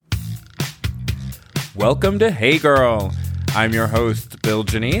Welcome to Hey Girl. I'm your host, Bill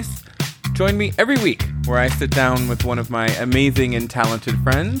Janice. Join me every week where I sit down with one of my amazing and talented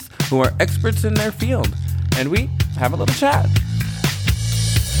friends who are experts in their field, and we have a little chat.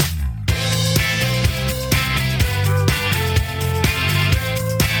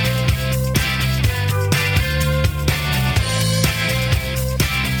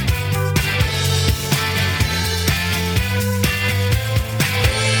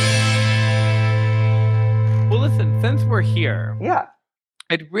 Since we're here,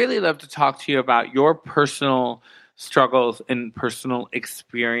 I'd really love to talk to you about your personal struggles and personal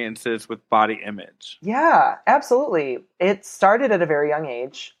experiences with body image. Yeah, absolutely. It started at a very young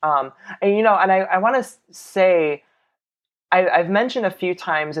age. And I want to say, I've mentioned a few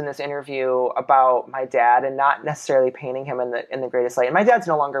times in this interview about my dad and not necessarily painting him in the greatest light. And my dad's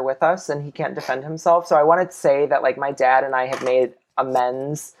no longer with us and he can't defend himself. So I wanted to say that like my dad and I have made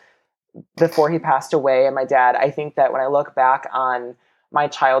amends before he passed away. And my dad, I think that when I look back on my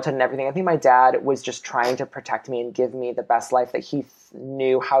childhood and everything, I think my dad was just trying to protect me and give me the best life that he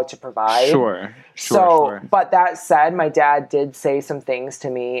knew how to provide. Sure. But that said, my dad did say some things to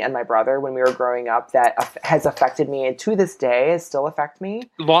me and my brother when we were growing up that has affected me, and to this day it still affect me.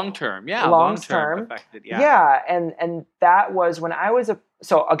 Long term affected. Yeah. And that was when I was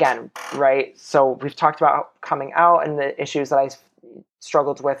so we've talked about coming out and the issues that I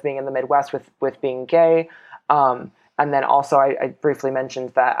struggled with being in the Midwest with being gay. And then also I briefly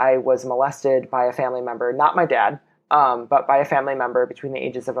mentioned that I was molested by a family member, not my dad, but by a family member between the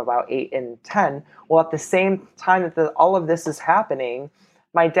ages of about 8 and 10. Well, at the same time that all of this is happening,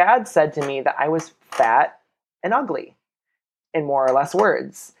 my dad said to me that I was fat and ugly, in more or less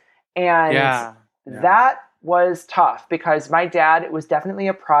words. And that was tough because my dad was definitely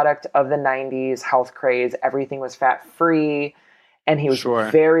a product of the 90s health craze. Everything was fat free. And he was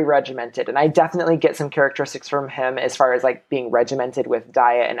very regimented. And I definitely get some characteristics from him as far as like being regimented with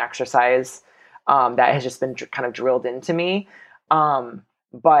diet and exercise. That has just been kind of drilled into me.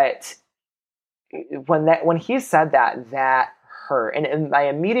 But when he said that hurt. And my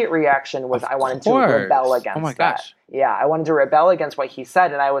immediate reaction was I wanted to rebel against that. Gosh. Yeah, I wanted to rebel against what he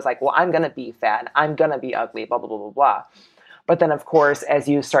said. And I was like, well, I'm going to be fat and I'm going to be ugly, blah, blah, blah, blah, blah. But then, of course, as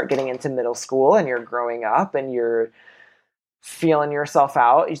you start getting into middle school and you're growing up and you're feeling yourself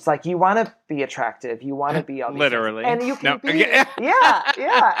out, it's like you want to be attractive, you want to be ugly, literally, and you can be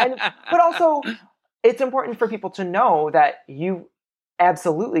but also it's important for people to know that you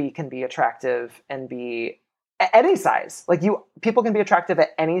absolutely can be attractive and be at any size. Like people can be attractive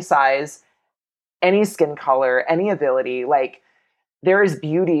at any size, any skin color, any ability. Like there is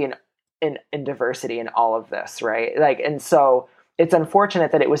beauty in diversity in all of this, right? Like, and so it's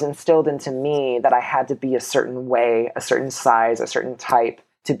unfortunate that it was instilled into me that I had to be a certain way, a certain size, a certain type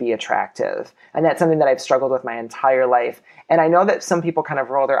to be attractive. And that's something that I've struggled with my entire life. And I know that some people kind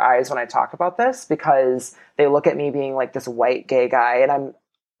of roll their eyes when I talk about this because they look at me being like this white gay guy. And I'm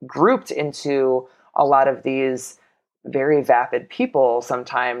grouped into a lot of these very vapid people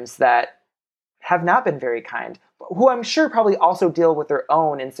sometimes that have not been very kind, who I'm sure probably also deal with their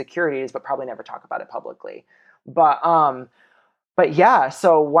own insecurities, but probably never talk about it publicly. But yeah,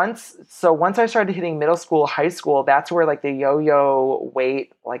 so once I started hitting middle school, high school, that's where like the yo-yo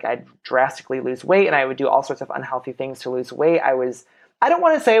weight, like I'd drastically lose weight and I would do all sorts of unhealthy things to lose weight. I don't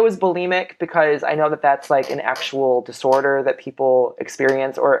want to say I was bulimic because I know that that's like an actual disorder that people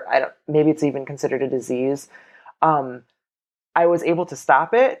experience, or maybe it's even considered a disease. I was able to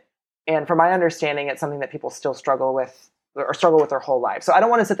stop it. And from my understanding, it's something that people still struggle with their whole life. So I don't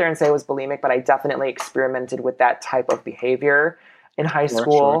want to sit there and say I was bulimic, but I definitely experimented with that type of behavior in high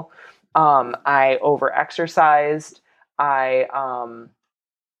school. Sure. I over-exercised. And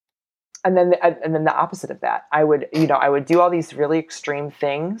then the opposite of that. I would do all these really extreme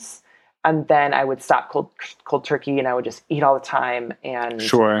things, and then I would stop cold turkey, and I would just eat all the time and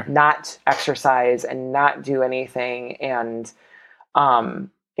not exercise and not do anything. And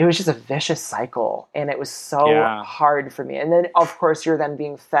it was just a vicious cycle, and it was so hard for me. And then, of course, you're then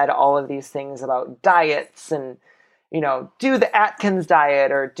being fed all of these things about diets and, do the Atkins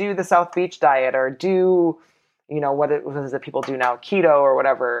diet or do the South Beach diet or do, what it was that people do now, keto or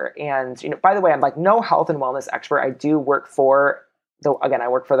whatever. And, by the way, I'm like no health and wellness expert. I do work for I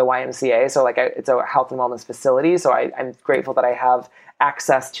work for the YMCA. So like it's a health and wellness facility. So I'm grateful that I have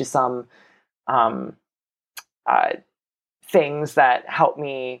access to some, things that help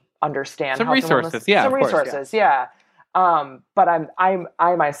me understand some resources. But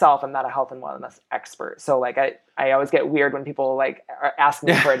I myself am not a health and wellness expert. So like I always get weird when people like ask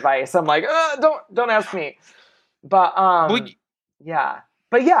me for advice. I'm like, don't ask me. But yeah.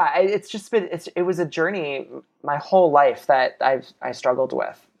 but yeah, it's just been, it was a journey my whole life that I struggled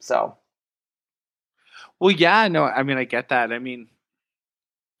with. So Well, yeah, no, I mean, I get that. I mean,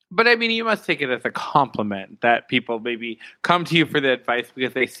 but I mean, you must take it as a compliment that people maybe come to you for the advice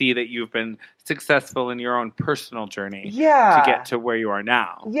because they see that you've been successful in your own personal journey to yeah, get to where you are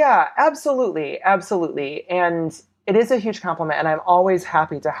now. yeah, absolutely, absolutely. And it is a huge compliment, and I'm always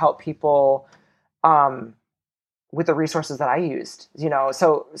happy to help people um, with the resources that I used. You know,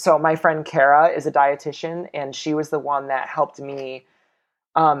 so my friend Kara is a dietitian, and she was the one that helped me.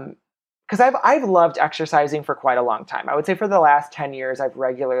 Because I've loved exercising for quite a long time. I would say for the last 10 years, I've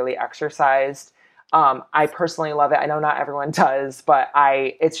regularly exercised. I personally love it. I know not everyone does, but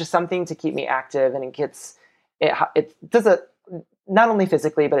it's just something to keep me active, and it does it not only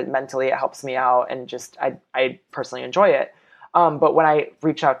physically, but mentally it helps me out, and just I personally enjoy it. But when I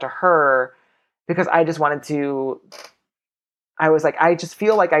reached out to her, because I just wanted to, I was like, I just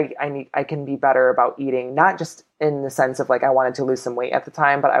feel like I can be better about eating, not just in the sense of like I wanted to lose some weight at the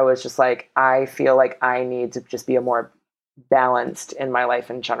time, but I was just like, I feel like I need to just be a more balanced in my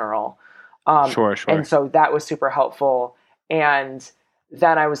life in general. Sure. And so that was super helpful. And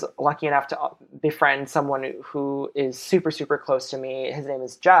then I was lucky enough to befriend someone who is super, super close to me. His name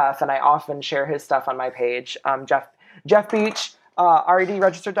is Jeff, and I often share his stuff on my page. Jeff Beach, RED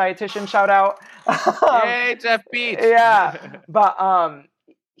registered dietitian, shout out. Yay, Jeff Beach. Yeah. But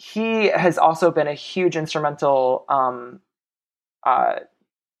he has also been a huge instrumental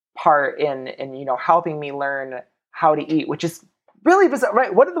part in helping me learn how to eat, which is really bizarre,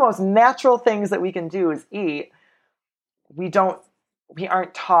 right? One of the most natural things that we can do is eat. We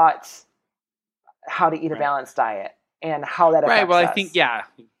aren't taught how to eat a balanced diet and how that affects right. Well, I us. think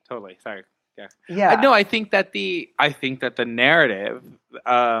totally. Sorry. Yeah. No, I think that the narrative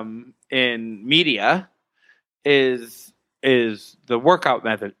in media is the workout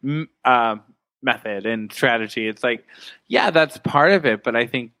method and strategy. It's like, yeah, that's part of it, but I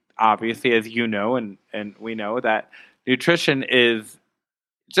think obviously, as you know, and we know, that nutrition is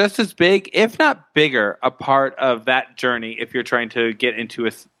just as big, if not bigger, a part of that journey if you're trying to get into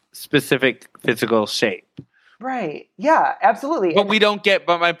a specific physical shape. Right. Yeah, absolutely. But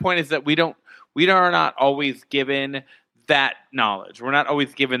but my point is that we are not always given that knowledge. We're not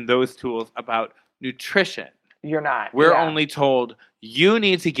always given those tools about nutrition. You're not. We're only told you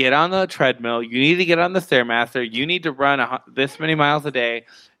need to get on the treadmill, you need to get on the Stairmaster, you need to run this many miles a day,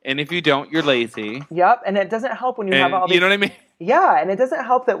 and if you don't, you're lazy. Yep, and it doesn't help when you have all these... You know what I mean? Yeah, and it doesn't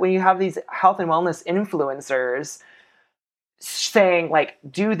help that when you have these health and wellness influencers saying, like,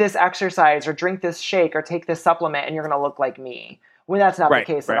 do this exercise or drink this shake or take this supplement and you're going to look like me, when that's not the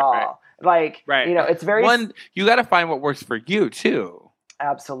case at all. Like, it's very... you got to find what works for you, too.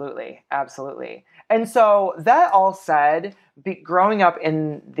 Absolutely. Absolutely. And so that all said, growing up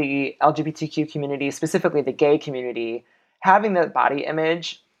in the LGBTQ community, specifically the gay community, having the body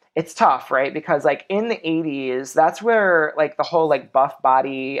image, it's tough, right? Because like in the 80s, that's where like the whole like buff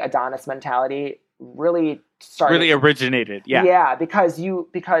body Adonis mentality really originated. Yeah. Yeah,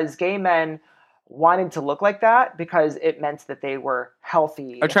 because gay men wanted to look like that because it meant that they were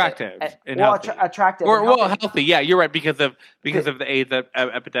healthy, attractive, attractive, or healthy. Yeah, you're right, because of the AIDS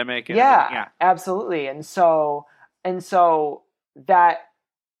epidemic. Yeah, absolutely. And so that,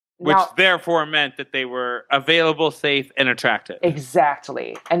 which therefore meant that they were available, safe, and attractive.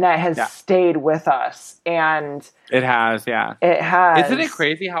 Exactly, and that has stayed with us, and it has. Yeah, it has. Isn't it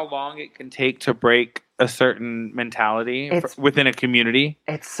crazy how long it can take to break a certain mentality within a community?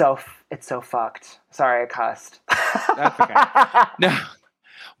 It's so fucked. Sorry, I cussed. That's okay. No.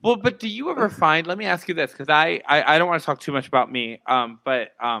 Well, but do you ever find? Let me ask you this, because I don't want to talk too much about me.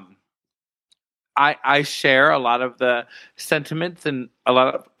 But I share a lot of the sentiments and a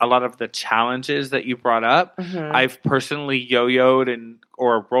lot of the challenges that you brought up. Mm-hmm. I've personally yo-yoed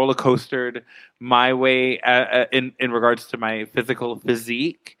or roller coastered my way in regards to my physical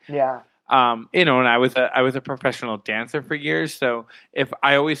physique. Yeah. And I was a professional dancer for years, so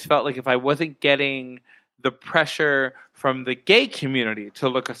I always felt like if I wasn't getting the pressure from the gay community to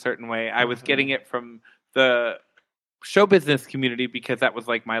look a certain way, I was getting it from the show business community, because that was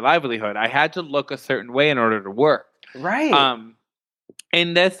like my livelihood. I had to look a certain way in order to work. Right.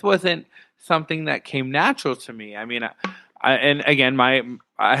 And this wasn't something that came natural to me. I mean, and again,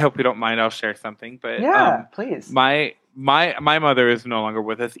 I hope you don't mind, I'll share something, but yeah, please. My mother is no longer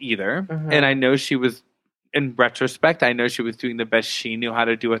with us either. Mm-hmm. And I know she was, in retrospect, I know she was doing the best she knew how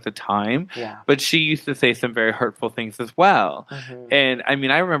to do at the time. Yeah. But she used to say some very hurtful things as well. Mm-hmm. And I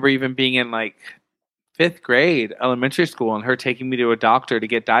mean, I remember even being in like fifth grade, elementary school, and her taking me to a doctor to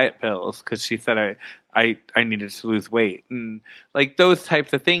get diet pills because she said I needed to lose weight. And like those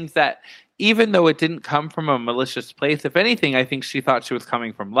types of things that even though it didn't come from a malicious place, if anything, I think she thought she was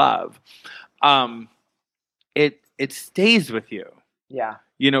coming from love. It stays with you. Yeah.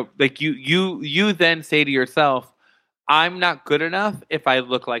 Like you then say to yourself, I'm not good enough if I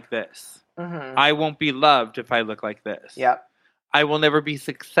look like this. Mm-hmm. I won't be loved if I look like this. Yep. I will never be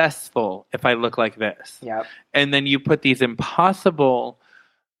successful if I look like this. Yep. And then you put these impossible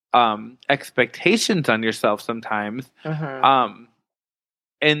expectations on yourself sometimes. Mm-hmm.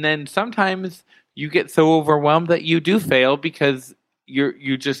 And then sometimes you get so overwhelmed that you do fail because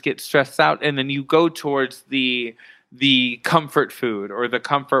you just get stressed out, and then you go towards the comfort food or the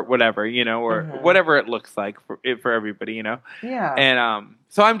comfort whatever, or whatever it looks like for everybody, Yeah. And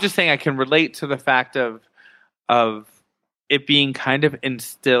so I'm just saying I can relate to the fact of it being kind of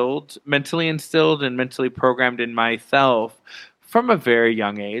mentally instilled and mentally programmed in myself from a very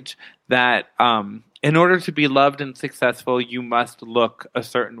young age that in order to be loved and successful, you must look a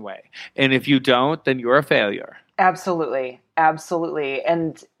certain way. And if you don't, then you're a failure. Absolutely. Absolutely.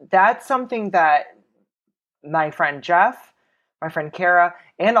 And that's something that my friend Jeff, my friend Kara,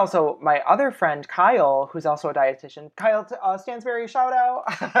 and also my other friend Kyle, who's also a dietitian. Kyle Stansberry, shout out.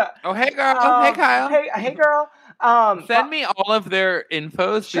 Oh, hey, girl. Hey, Kyle. Hey, girl. Send me all of their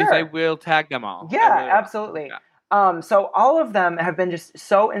infos because I will tag them all. Yeah, really absolutely. Yeah. So all of them have been just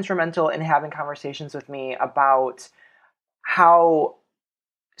so instrumental in having conversations with me about how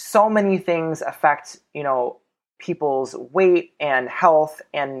so many things affect, people's weight and health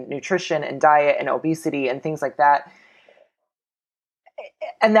and nutrition and diet and obesity and things like that.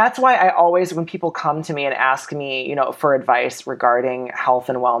 And that's why I always, when people come to me and ask me, for advice regarding health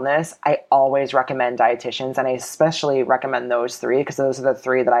and wellness, I always recommend dietitians. And I especially recommend those three because those are the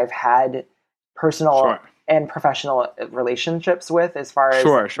three that I've had personal and professional relationships with as far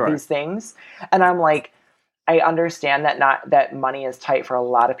as these things. And I'm like, I understand that money is tight for a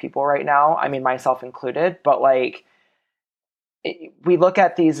lot of people right now. I mean, myself included, but like we look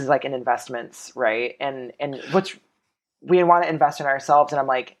at these as like an investments, right? And we want to invest in ourselves. And I'm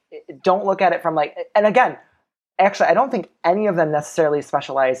like, don't look at it from like, and again, actually, I don't think any of them necessarily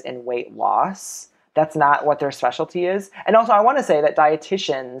specialize in weight loss. That's not what their specialty is. And also I want to say that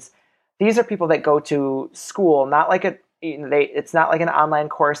dietitians, these are people that go to school, not like it's not like an online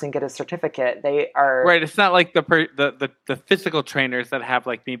course and get a certificate. They are right. It's not like the physical trainers that have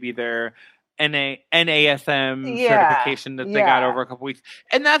like maybe their NASM certification that they got over a couple weeks,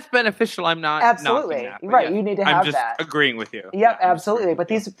 and that's beneficial. I'm not absolutely that, right. Yeah, you need to have I'm just that. agreeing with you. Yep, absolutely. But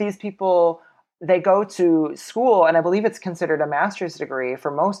these people, they go to school, and I believe it's considered a master's degree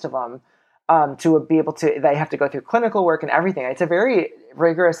for most of them. To be able to, they have to go through clinical work and everything. It's a very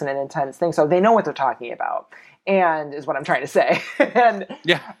rigorous and an intense thing. So they know what they're talking about, and is what I'm trying to say. and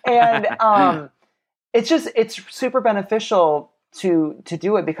it's super beneficial to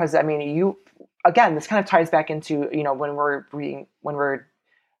do it because I mean, again, this kind of ties back into when we're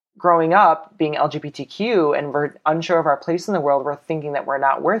growing up being LGBTQ and we're unsure of our place in the world, we're thinking that we're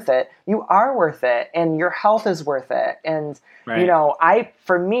not worth it. You are worth it, and your health is worth it. And,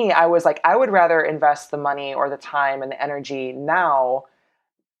 for me, I was like, I would rather invest the money or the time and the energy now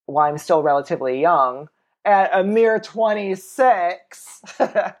while I'm still relatively young at a mere 26,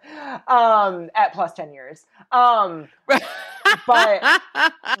 at plus 10 years. But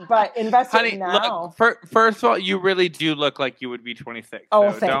invest Honey, it now. Look, first of all, you really do look like you would be 26.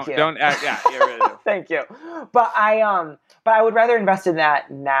 Oh, so thank you. Don't act, yeah, you really do. Thank you. But I would rather invest in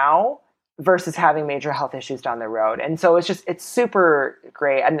that now versus having major health issues down the road. And so it's super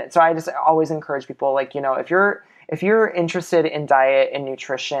great. And so I just always encourage people, like, if you're interested in diet and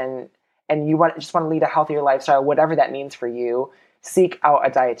nutrition and you just want to lead a healthier lifestyle, whatever that means for you, seek out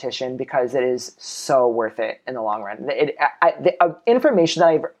a dietitian because it is so worth it in the long run. The information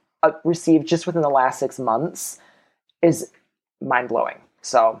that I've received just within the last 6 months is mind-blowing.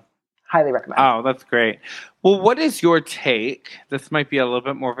 So highly recommend. Oh, that's great. Well, what is your take? This might be a little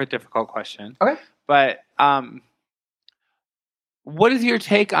bit more of a difficult question. Okay. But what is your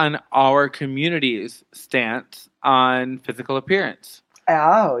take on our community's stance on physical appearance?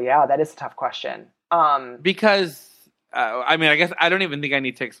 Oh, yeah, that is a tough question. Because, I mean, I guess I don't even think I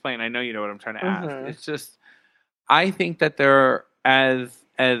need to explain. I know you know what I'm trying to ask. It's just, I think that there, as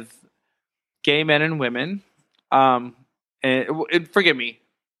gay men and women, and forgive me,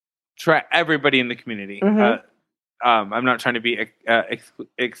 try everybody in the community. I'm not trying to be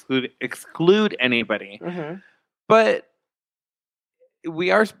exclude anybody, but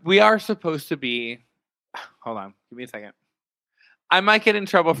we are supposed to be. Hold on, give me a second. I might get in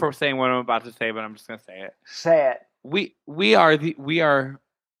trouble for saying what I'm about to say, but I'm just going to say it. Say it. We are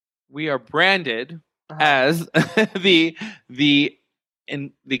branded Uh-huh. as the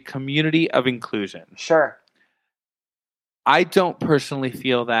in the community of inclusion. Sure. I don't personally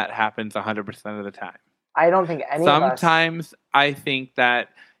feel that happens 100% of the time. I don't think any of us. Sometimes I think that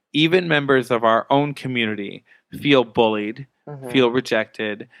even members of our own community feel bullied, feel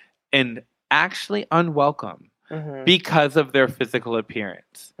rejected, and actually unwelcome because of their physical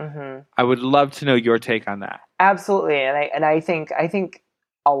appearance. I would love to know your take on that. Absolutely, and I think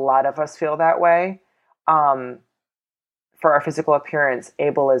a lot of us feel that way. For our physical appearance,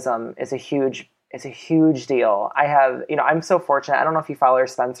 ableism is a huge deal. I have, I'm so fortunate. I don't know if you follow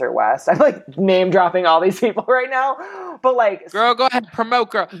Spencer West. I'm like name dropping all these people right now, but like, girl, go ahead, promote,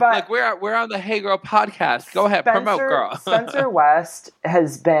 girl. But like we're on the Hey Girl podcast. Go ahead, promote, girl. Spencer West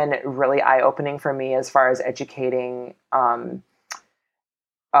has been really eye opening for me as far as educating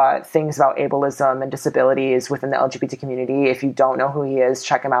things about ableism and disabilities within the LGBT community. If you don't know who he is,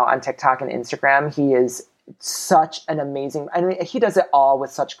 check him out on TikTok and Instagram. He is such an amazing, I mean, he does it all with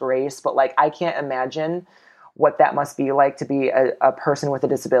such grace, but like, I can't imagine what that must be like to be a person with a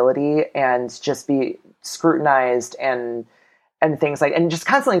disability and just be scrutinized and things like, and just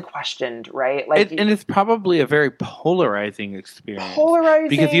constantly questioned, right? Like, and it's probably a very polarizing experience.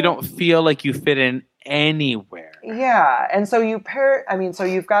 Because you don't feel like you fit in anywhere. Yeah. And so so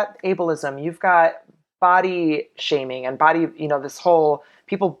you've got ableism, you've got body shaming and body, this whole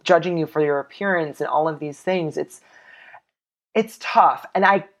people judging you for your appearance and all of these things. It's tough. And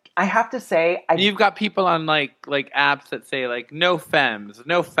I have to say, you've got people on like apps that say like no femmes,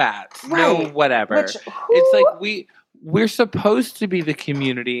 no fats, no whatever. It's like we're supposed to be the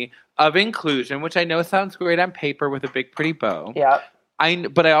community of inclusion, which I know sounds great on paper with a big pretty bow. Yeah.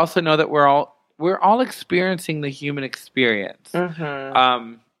 But I also know that we're all experiencing the human experience.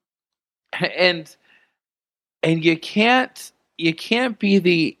 And you can't be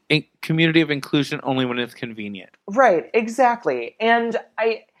the community of inclusion only when it's convenient. Right, exactly. And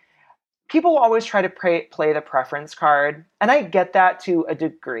people always try to play the preference card, and I get that to a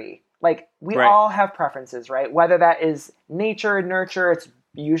degree. Like, we all have preferences, right? Whether that is nature, nurture, it's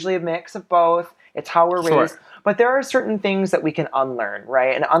usually a mix of both. It's how we're raised. But there are certain things that we can unlearn,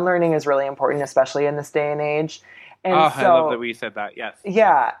 right? And unlearning is really important, especially in this day and age. And I love that we said that, yes.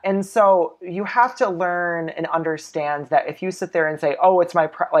 Yeah, and so you have to learn and understand that if you sit there and say, oh, it's my,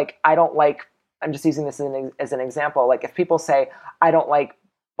 I don't like, I'm just using this as an example, like if people say, I don't like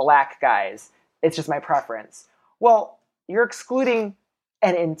black guys, it's just my preference. Well, you're excluding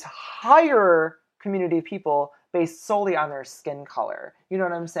an entire community of people based solely on their skin color. You know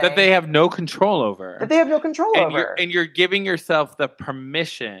what I'm saying? That they have no control over. And you're giving yourself the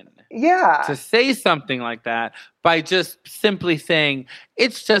permission to say something like that by just simply saying,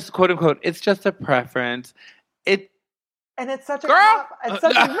 it's just, quote unquote, it's just a preference. And it's such a cop. It's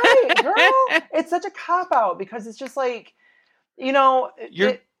such right, girl. It's such a cop out because it's just like, you're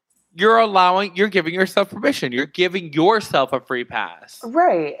giving yourself permission. You're giving yourself a free pass.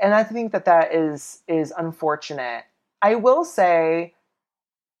 Right. And I think that is unfortunate. I will say,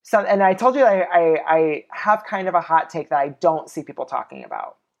 and I told you I have kind of a hot take that I don't see people talking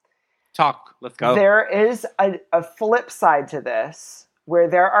about. Let's go. There is a flip side to this where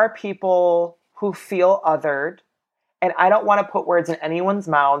there are people who feel othered. And I don't want to put words in anyone's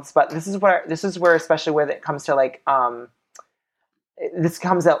mouths, but this is where especially when it comes to like, this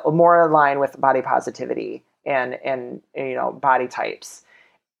comes out more in line with body positivity and body types.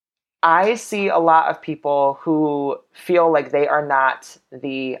 I see a lot of people who feel like they are not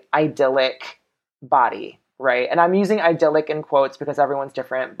the idyllic body, right? And I'm using idyllic in quotes because everyone's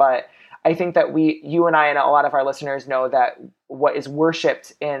different, but I think that you and I and a lot of our listeners know that what is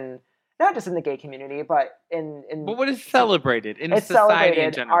worshipped in, not just in the gay community, but but what is celebrated in society celebrated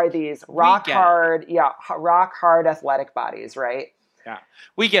in general are these rock hard athletic bodies, right? Yeah,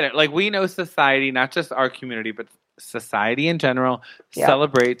 we get it. Like, we know society, not just our community, but society in general,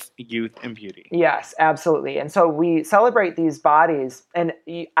 celebrates youth and beauty. Yes, absolutely. And so we celebrate these bodies. And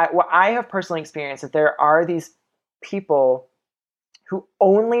what I have personally experienced that there are these people who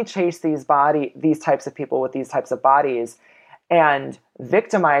only chase these types of people with these types of bodies and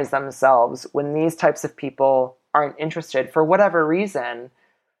victimize themselves when these types of people aren't interested for whatever reason.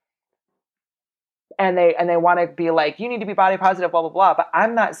 And they want to be like, you need to be body positive, blah, blah, blah. But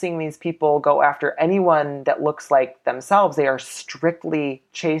I'm not seeing these people go after anyone that looks like themselves. They are strictly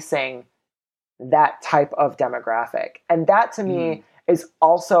chasing that type of demographic. And that to me is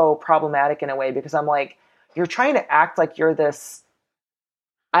also problematic in a way because I'm like, you're trying to act like you're this,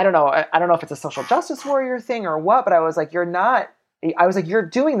 I don't know if it's a social justice warrior thing or what, but I was like, you're not I was like, you're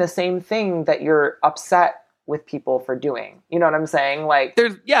doing the same thing that you're upset with people for doing. You know what I'm saying? Like,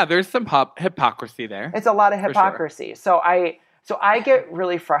 there's some hypocrisy there. it's a lot of for sure. hypocrisy. So I get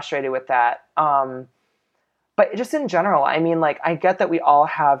really frustrated with that. But just in general, I mean, like, I get that we all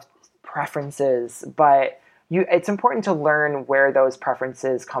have preferences, but it's important to learn where those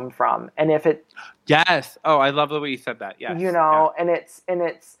preferences come from. And if it, Yes. Oh, I love the way you said that. Yes. you know, and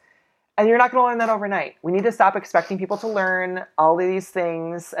you're not going to learn that overnight. We need to stop expecting people to learn all of these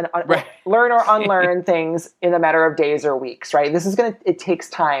things and Right. learn or unlearn things in a matter of days or weeks, right? It takes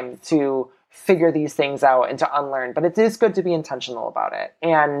time to figure these things out and to unlearn, but it is good to be intentional about it.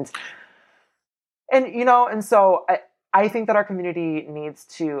 And you know, and so I think that our community needs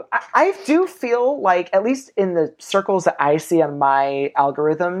to, I do feel like, at least in the circles that I see on my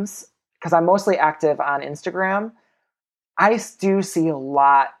algorithms, because I'm mostly active on Instagram, I do see a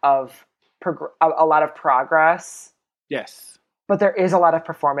lot of progress. Yes. But there is a lot of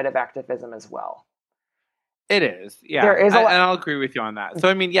performative activism as well. It is. Yeah. There is and I'll agree with you on that. So,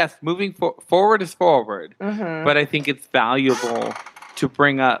 I mean, yes, moving forward is forward. Mm-hmm. But I think it's valuable to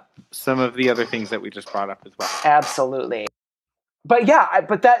bring up some of the other things that we just brought up as well. Absolutely. But yeah,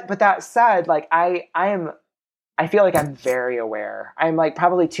 but that said, like, I feel like I'm very aware. I'm like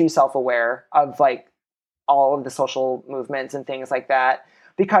probably too self-aware of like all of the social movements and things like that,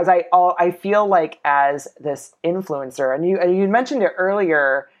 because I feel like as this influencer, and you mentioned it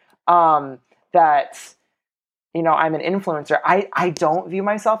earlier, that, you know, I'm an influencer. I don't view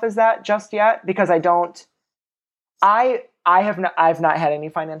myself as that just yet, because I've not had any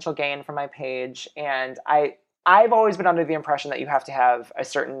financial gain from my page, and I've always been under the impression that you have to have a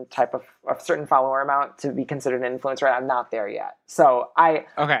certain follower amount to be considered an influencer, and I'm not there yet. So I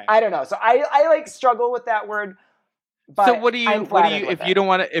don't know. So I like struggle with that word. But so what do you if you don't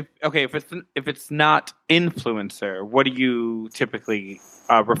want to if it's not influencer, what do you typically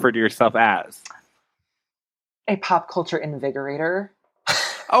refer to yourself as? A pop culture invigorator.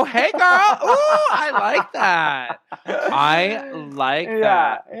 Oh, hey, girl. Ooh, I like that.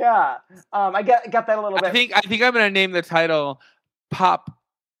 Yeah. I got that a little bit. I think I'm going to name the title Pop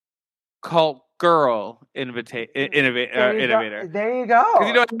Cult Girl Innovator. There you go. Because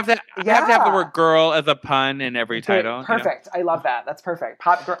you don't have to have the word girl as a pun in every title. Perfect. You know? I love that. That's perfect.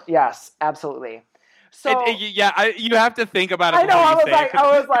 Pop girl. Yes, absolutely. So you have to think about it. I know. I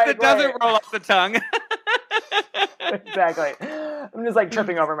was like, it doesn't roll off the tongue. Exactly. I'm just like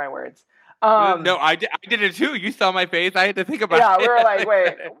tripping over my words. No, I did it too. You saw my face. I had to think about it. Yeah, we were like,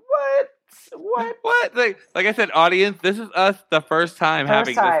 wait, what? Like I said, audience, this is us the first time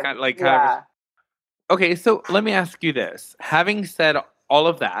having this kind of conversation. Okay, so let me ask you this. Having said all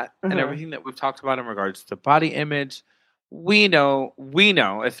of that and everything that we've talked about in regards to body image, we know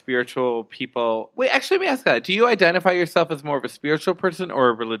as spiritual people. Wait, actually, let me ask that. Do you identify yourself as more of a spiritual person or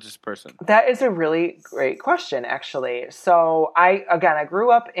a religious person? That is a really great question, actually. So I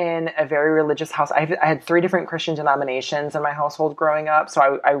grew up in a very religious house. I had 3 different Christian denominations in my household growing up.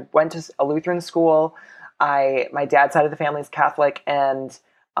 So I went to a Lutheran school. My dad's side of the family is Catholic, and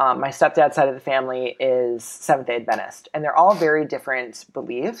my stepdad's side of the family is Seventh-day Adventist. And they're all very different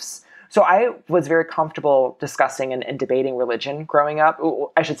beliefs. So I was very comfortable discussing and debating religion growing up.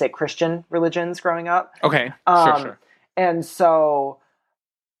 I should say Christian religions growing up. Okay, sure. And so,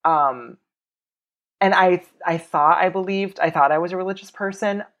 and I thought I was a religious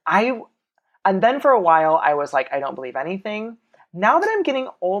person. And then for a while I was like, I don't believe anything. Now that I'm getting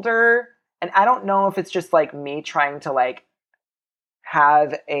older, and I don't know if it's just like me trying to like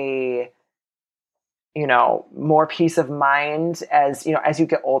have a, you know, more peace of mind as, you know, as you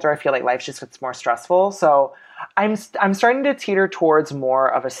get older. I feel like life just gets more stressful. So I'm starting to teeter towards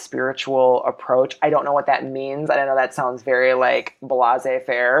more of a spiritual approach. I don't know what that means. I know that sounds very like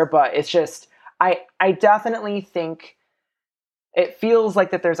laissez-faire, but it's just, I definitely think it feels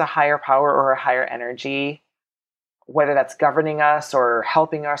like that there's a higher power or a higher energy, whether that's governing us or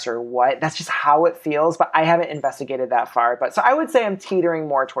helping us or what. That's just how it feels. But I haven't investigated that far. But so I would say I'm teetering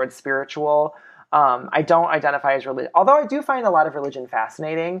more towards spiritual. I don't identify as religious, although I do find a lot of religion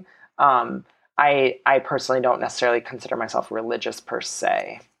fascinating. I personally don't necessarily consider myself religious per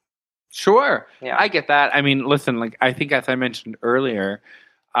se. Sure. Yeah. I get that. I mean, listen, like I think as I mentioned earlier,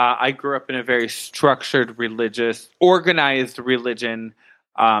 I grew up in a very structured religious, organized religion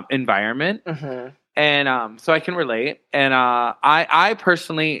environment. Mm-hmm. And so I can relate. And I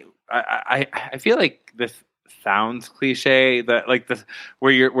personally, I feel like this sounds cliche, that like this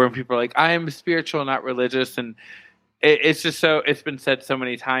where people are like, I am spiritual, not religious, and it's just so, it's been said so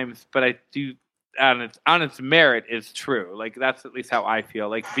many times, but I do on its merit is true. Like that's at least how I feel.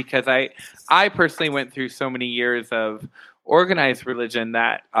 Like because I personally went through so many years of organized religion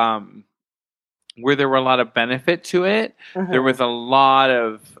that where there were a lot of benefit to it, there was a lot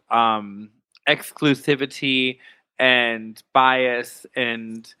of exclusivity and bias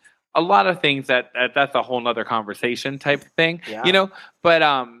and a lot of things that's a whole nother conversation type of thing, you know. But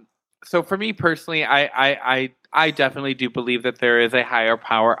so for me personally, I definitely do believe that there is a higher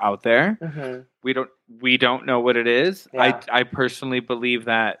power out there. We don't know what it is. I personally believe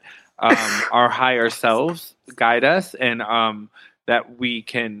that our higher selves guide us, and that we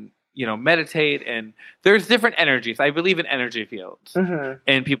can, you know, meditate, and there's different energies. I believe in energy fields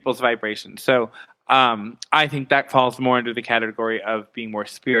and people's vibrations. So I think that falls more into the category of being more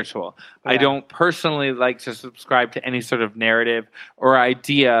spiritual. I don't personally like to subscribe to any sort of narrative or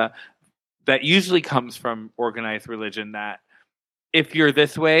idea that usually comes from organized religion that if you're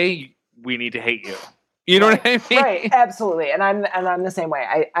this way, we need to hate you. You know what I mean? Right, absolutely. And I'm the same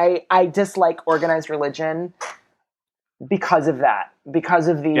way. I dislike organized religion because of that. Because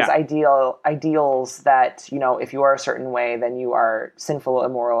of these ideals that, you know, if you are a certain way, then you are sinful,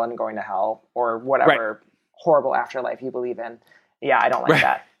 immoral, and going to hell, or whatever horrible afterlife you believe in. Yeah, I don't like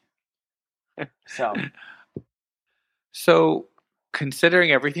that. So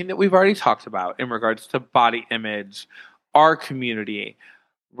considering everything that we've already talked about in regards to body image, our community,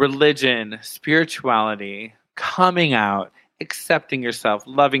 religion, spirituality, coming out, accepting yourself,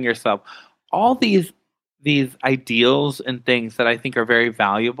 loving yourself, all these ideals and things that I think are very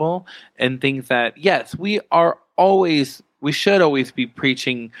valuable, and things that, yes, we should always be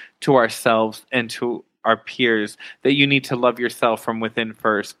preaching to ourselves and to our peers that you need to love yourself from within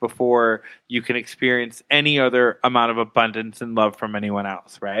first before you can experience any other amount of abundance and love from anyone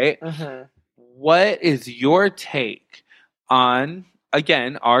else, right? What is your take on,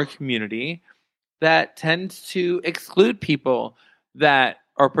 again, our community that tends to exclude people that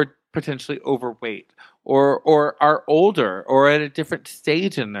are potentially overweight or are older or at a different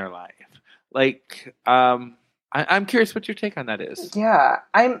stage in their life? Like, I'm curious what your take on that is. Yeah,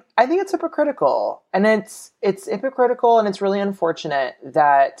 I think it's hypocritical, and it's hypocritical, and it's really unfortunate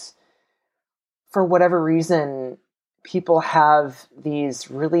that for whatever reason people have these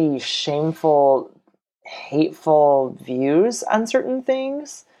really shameful, hateful views on certain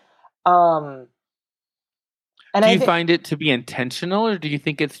things. And do you find it to be intentional, or do you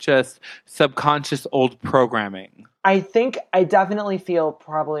think it's just subconscious old programming? I definitely feel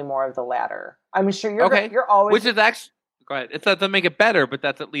probably more of the latter. I'm sure you're always... Which is actually... Go ahead. It doesn't make it better, but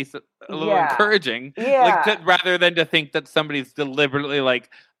that's at least a little encouraging. Yeah. Like rather than to think that somebody's deliberately like,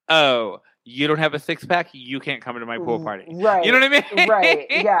 oh, you don't have a six-pack, you can't come into my pool party. Right. You know what I mean? Right.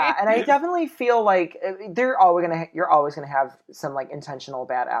 Yeah. And I definitely feel like you're always going to have some like intentional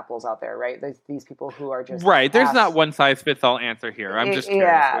bad apples out there, right? There's these people who are just... Right. There's not one size fits all answer here. I'm just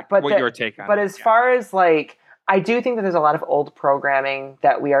curious what your take on it. But as far as like... I do think that there's a lot of old programming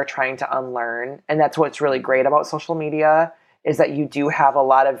that we are trying to unlearn. And that's what's really great about social media, is that you do have a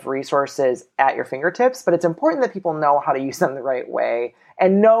lot of resources at your fingertips, but it's important that people know how to use them the right way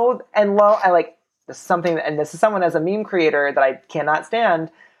and this is someone as a meme creator that I cannot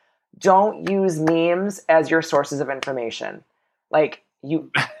stand. Don't use memes as your sources of information. Like, you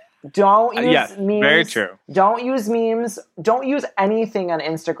don't use memes. Very true. Don't use memes. Don't use anything on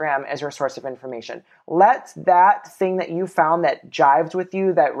Instagram as your source of information. Let that thing that you found that jived with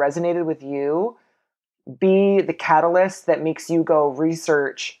you, that resonated with you, be the catalyst that makes you go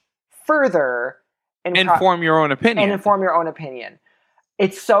research further and form your own opinion.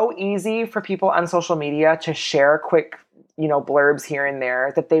 It's so easy for people on social media to share quick, blurbs here and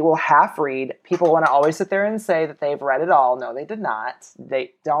there that they will half read. People want to always sit there and say that they've read it all. No, they did not.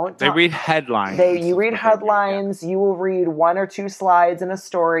 They don't. They read headlines. You read headlines. You will read one or two slides in a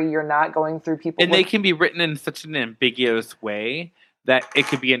story. You're not going through people. And they can be written in such an ambiguous way that it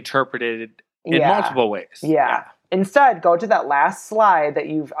could be interpreted in multiple ways. Yeah. Instead, go to that last slide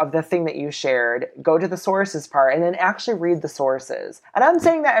of the thing that you shared, go to the sources part, and then actually read the sources. And I'm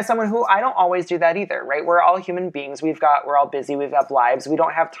saying that as someone who, I don't always do that either, right? We're all human beings. We're all busy. We've got lives. We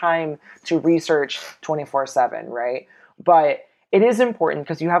don't have time to research 24/7, right? But it is important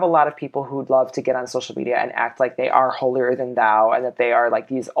because you have a lot of people who'd love to get on social media and act like they are holier than thou and that they are like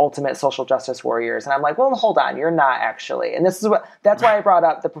these ultimate social justice warriors. And I'm like, well, hold on, you're not actually. And that's why I brought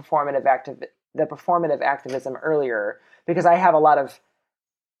up the performative activism earlier, because I have a lot of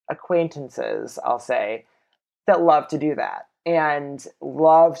acquaintances, I'll say, that love to do that and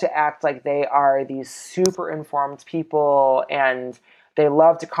love to act like they are these super informed people, and they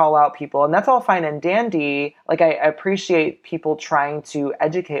love to call out people, and that's all fine and dandy. Like, I appreciate people trying to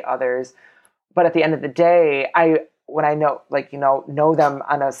educate others, but at the end of the day, when I know, like, know them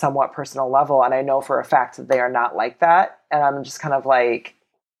on a somewhat personal level, and I know for a fact that they are not like that, and I'm just kind of like,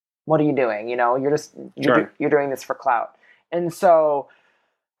 what are you doing? You're doing this for clout. And so,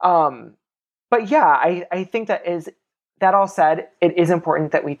 but yeah, I think that all said, it is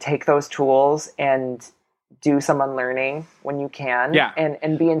important that we take those tools and do some unlearning when you can,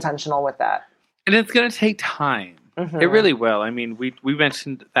 and be intentional with that. And it's going to take time. Mm-hmm. It really will. I mean, we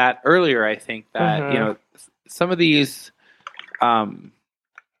mentioned that earlier. I think that, mm-hmm. Some of these, I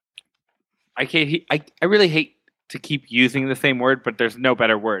really hate to keep using the same word, but there's no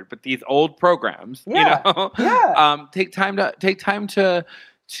better word. But these old programs, take time to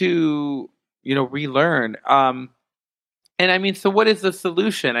relearn. And I mean, so what is the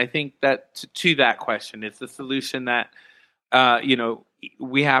solution? I think that to that question is the solution that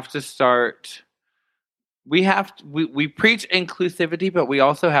we have to start. We preach inclusivity, but we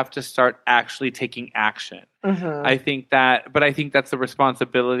also have to start actually taking action. Mm-hmm. I think that's the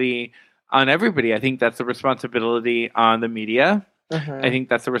responsibility on everybody. I think that's the responsibility on the media. Mm-hmm. I think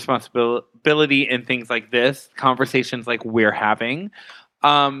that's the responsibility in things like this, conversations like we're having.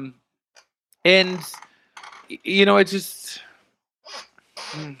 And it just,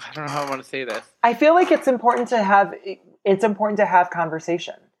 I don't know how I want to say this. I feel like it's important to have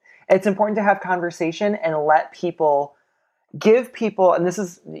conversation. It's important to have conversation and give people, and this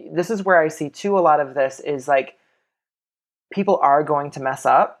is where I see too a lot of this is like, people are going to mess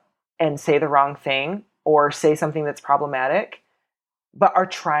up and say the wrong thing or say something that's problematic, but are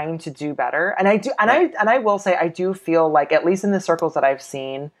trying to do better. And I will say, I do feel like, at least in the circles that I've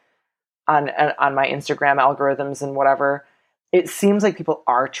seen on my Instagram algorithms and whatever, it seems like people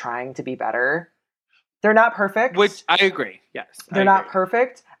are trying to be better. They're not perfect. Which I agree. Yes. They're not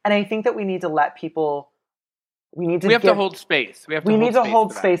perfect. And I think that we need to let people, we have to hold space. We need to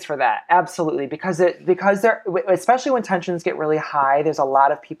hold space for that. Absolutely. Because they're, especially when tensions get really high, there's a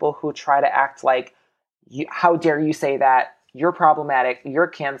lot of people who try to act like, how dare you say that? You're problematic. You're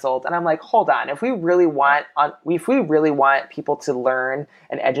canceled. And I'm like, hold on. If we really want people to learn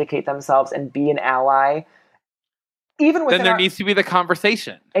and educate themselves and be an ally, even within then there needs to be the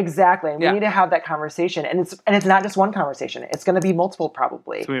conversation. Exactly. And we need to have that conversation. And it's not just one conversation. It's going to be multiple,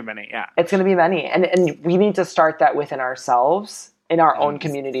 probably. It's going to be many, yeah. It's going to be many. And we need to start that within ourselves, in our own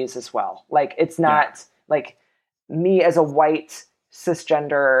communities as well. Like, it's not like me as a white,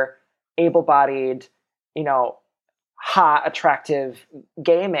 cisgender, able-bodied, hot, attractive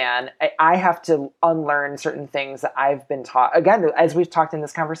gay man. I have to unlearn certain things that I've been taught. Again, as we've talked in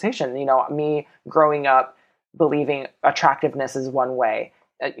this conversation, me growing up, believing attractiveness is one way,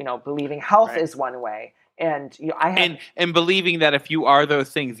 believing health is one way. And and believing that if you are those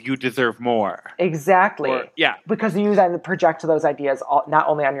things, you deserve more. Exactly. Because you then project those ideas not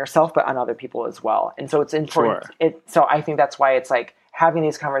only on yourself, but on other people as well. And so it's important. Sure. So I think that's why it's like having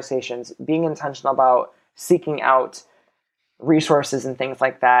these conversations, being intentional about seeking out resources and things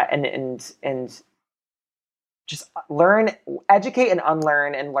like that. And just educate and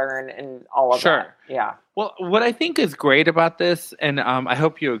unlearn and learn and all of that. Yeah. Well, what I think is great about this, and I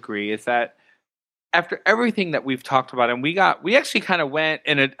hope you agree, is that after everything that we've talked about, and we actually kind of went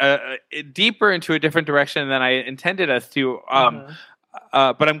in a deeper into a different direction than I intended us to, but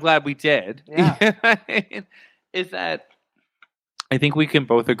I'm glad we did. Yeah. Is that I think we can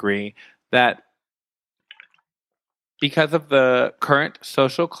both agree that because of the current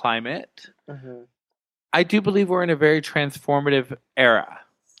social climate, I do believe we're in a very transformative era.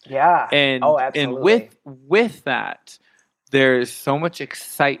 Yeah. And absolutely. And with that, there's so much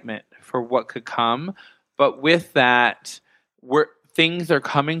excitement for what could come. But with that, things are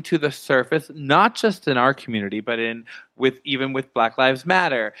coming to the surface, not just in our community, but even with Black Lives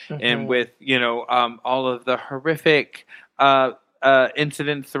Matter and with all of the horrific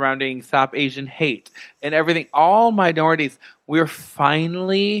incidents surrounding Stop Asian Hate and everything. All minorities, we're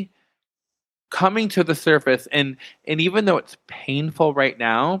finally coming to the surface, and even though it's painful right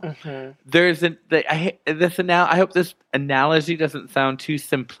now, there's I hope this analogy doesn't sound too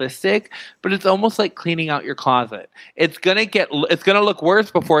simplistic, but it's almost like cleaning out your closet. It's gonna look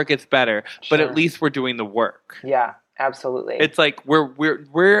worse before it gets better, but at least we're doing the work. Yeah, absolutely. It's like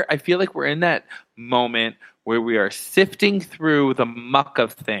we're I feel like we're in that moment where we are sifting through the muck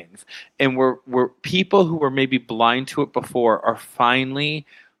of things, and we're people who were maybe blind to it before are finally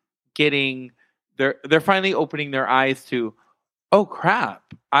getting. They're finally opening their eyes to, oh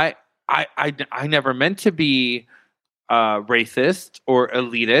crap! I never meant to be racist or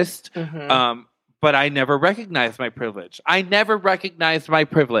elitist, but I never recognized my privilege. I never recognized my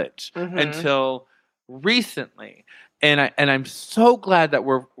privilege until recently, I'm so glad that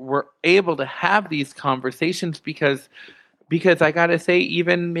we're able to have these conversations because I gotta say,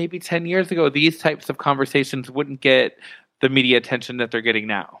 even maybe 10 years ago, these types of conversations wouldn't get the media attention that they're getting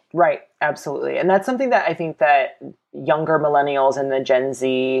now. Right, absolutely. And that's something that I think that younger millennials and the Gen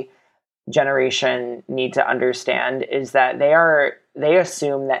Z generation need to understand is that they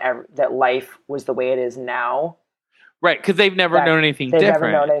assume that life was the way it is now. Right, because they've never known anything different. They've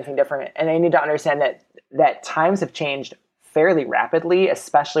never known anything different. And they need to understand that times have changed fairly rapidly,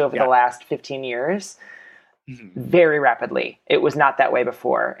 especially over the last 15 years. Very rapidly. It was not that way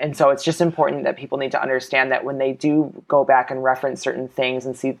before. And so it's just important that people need to understand that when they do go back and reference certain things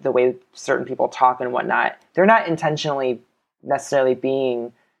and see the way certain people talk and whatnot, they're not intentionally necessarily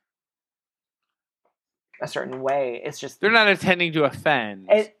being a certain way. It's just they're not intending to offend.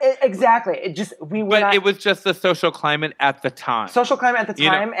 Exactly. It was just the social climate at the time. Social climate at the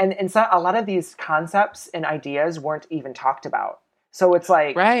time, and so a lot of these concepts and ideas weren't even talked about. So it's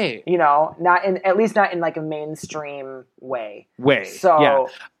like, right, at least not in like a mainstream way. So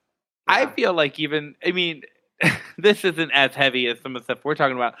I feel like this isn't as heavy as some of the stuff we're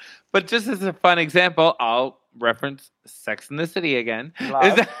talking about, but just as a fun example, I'll reference Sex and the City again. We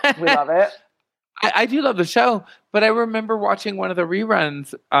love it. I do love the show, but I remember watching one of the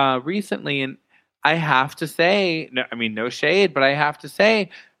reruns recently, and I have to say, no shade, but I have to say,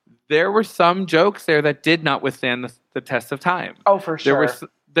 there were some jokes there that did not withstand the test of time. Oh, for sure.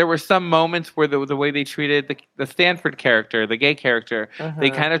 There were some moments where the way they treated the Stanford character, the gay character,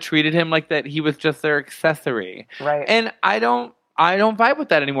 they kind of treated him like that he was just their accessory. Right. And I don't vibe with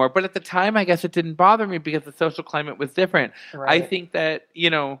that anymore. But at the time, I guess it didn't bother me because the social climate was different. Right. I think that,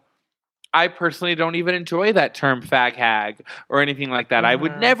 I personally don't even enjoy that term fag hag or anything like that. I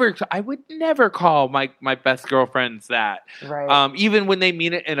would never call my best girlfriends that. Right. Even when they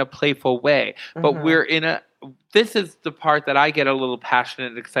mean it in a playful way. But this is the part that I get a little passionate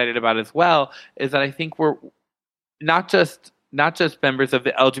and excited about as well, is that I think we're not just members of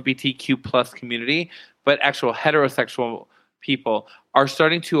the LGBTQ plus community, but actual heterosexual people are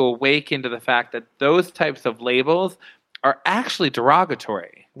starting to awaken to the fact that those types of labels are actually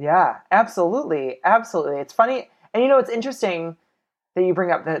derogatory. Yeah, absolutely. Absolutely. It's funny. And it's interesting that you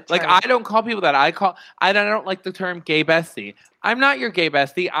bring up the term. Like, I don't call people that. I don't like the term gay bestie. I'm not your gay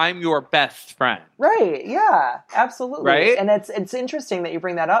bestie. I'm your best friend. Right. Yeah, absolutely. Right. And it's interesting that you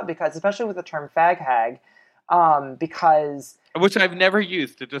bring that up because, especially with the term fag hag, because... Which I've never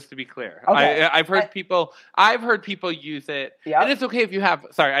used, just to be clear. Okay. I've heard people use it. Yep. And it's okay if you have...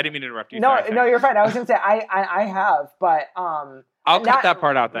 Sorry, I didn't mean to interrupt you. No, sorry. No, you're fine. I was going to say, I have, but... I'll cut that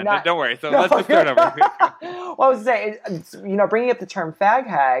part out then. Don't worry. So let's just start over. Well, I was going to say, bringing up the term fag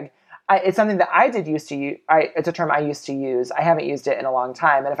hag, it's something that I did used to use. It's a term I used to use. I haven't used it in a long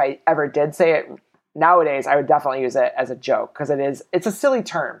time. And if I ever did say it nowadays, I would definitely use it as a joke because it's a silly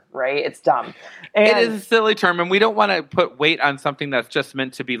term, right? It's dumb. And it is a silly term, and we don't want to put weight on something that's just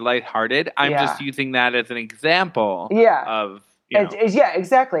meant to be lighthearted. I'm just using that as an example of... Yeah,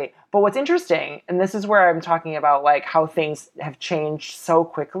 exactly. But what's interesting, and this is where I'm talking about like how things have changed so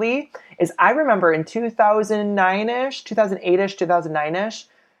quickly, is I remember in 2008-ish, 2009-ish,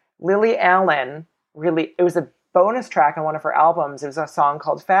 Lily Allen it was a bonus track on one of her albums. It was a song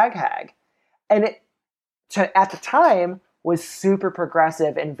called Fag Hag. And at the time was super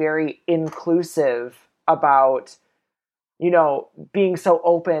progressive and very inclusive about, being so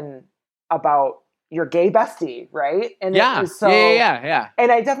open about your gay bestie, right? And yeah. It was so, yeah.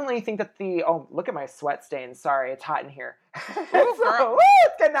 And I definitely think that look at my sweat stains. Sorry, it's hot in here. It's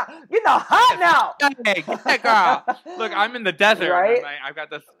getting hot now. Hey, get that girl. Look, I'm in the desert. Right? I've got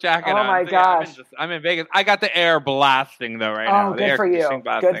this jacket on. Oh my gosh. I'm in Vegas. I got the air blasting though right now. Good for you.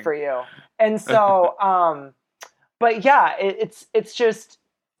 Good for you. And so, but yeah, it's just,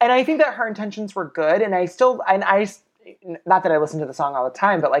 and I think that her intentions were good, and I not that I listen to the song all the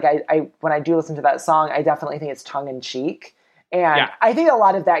time, but like I when I do listen to that song, I definitely think it's tongue in cheek. And I think a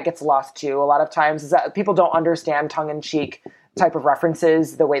lot of that gets lost too. A lot of times is that people don't understand tongue in cheek type of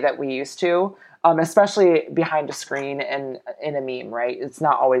references the way that we used to, especially behind a screen and in a meme, right? It's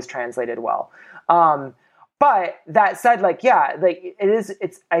not always translated well. But that said,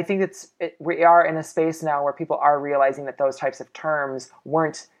 I think we are in a space now where people are realizing that those types of terms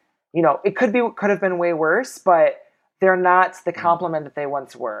weren't, it could have been way worse, but they're not the compliment that they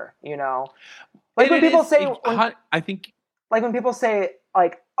once were, Like when people say, when people say,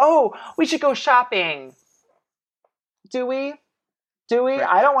 like, oh, we should go shopping. Do we? Right.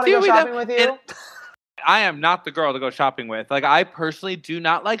 I don't want to go shopping with you. I am not the girl to go shopping with. Like, I personally do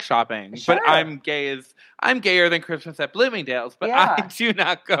not like shopping, Sure. but I'm gayer than Christmas at Bloomingdale's, but Yeah. I do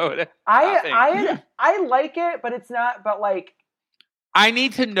not go to shopping. I like it, but it's not. But like, I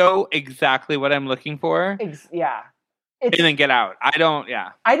need to know exactly what I'm looking for, yeah. and then get out. I don't.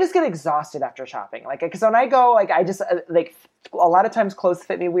 Yeah. I just get exhausted after shopping. Like, because when I go, like, I just like a lot of times clothes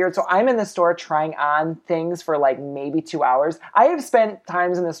fit me weird. So I'm in the store trying on things for like maybe 2 hours. I have spent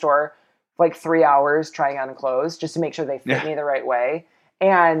times in the store like 3 hours trying on clothes just to make sure they fit me the right way.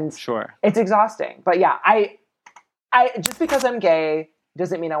 And Sure, it's exhausting. But yeah, I just because I'm gay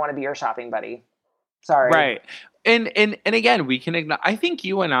doesn't mean I want to be your shopping buddy. Sorry. right. And again, we can ignore. I think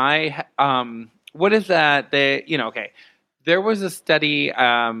you and I. What is that? Okay. There was a study.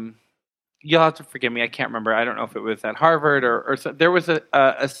 You'll have to forgive me. I can't remember. I don't know if it was at Harvard or so. There was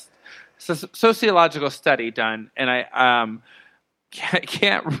a sociological study done, and I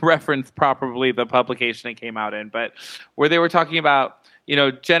can't reference properly the publication it came out in, but where they were talking about,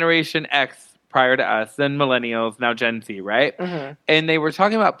 Generation X prior to us, then millennials, now Gen Z, right? Mm-hmm. And they were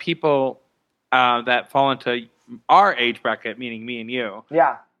talking about people that fall into our age bracket, meaning me and you.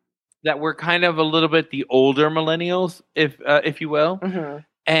 Yeah. That we're kind of a little bit the older millennials, if you will.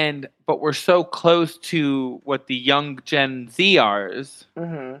 Mm-hmm. But we're so close to what the young Gen Zers,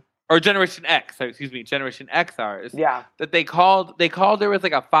 or Generation X, Generation Xers, that they called there was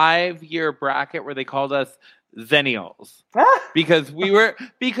like a 5-year bracket where they called us Zennials because we were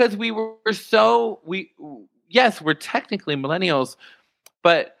we're technically millennials,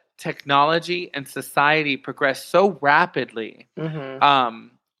 but technology and society progressed so rapidly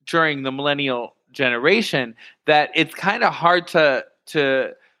during the millennial generation that it's kind of hard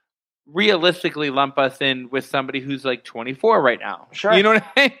to realistically lump us in with somebody who's like 24 right now. Sure. You know what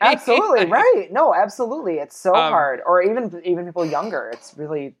I mean? Absolutely. Right. No, absolutely. It's so hard. Or even people younger. It's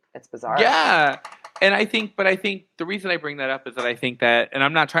bizarre. Yeah. And I think the reason I bring that up is that I think that, and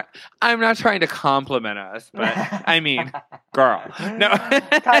I'm not trying to compliment us, but I mean, girl, no.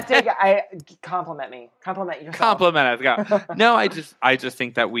 Compliment me. Compliment yourself. Compliment us, go. No, I just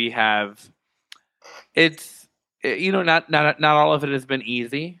think that we have, it's, not all of it has been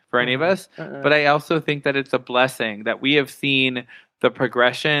easy for any of us, but I also think that it's a blessing that we have seen the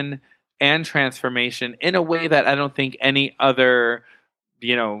progression and transformation in a way that I don't think any other,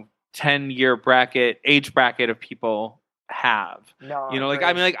 10-year age bracket of people have. No,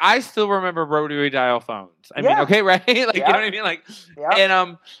 I still remember rotary dial phones. I mean, okay, right? You know what I mean? Like,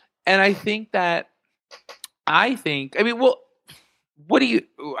 and I think what do you?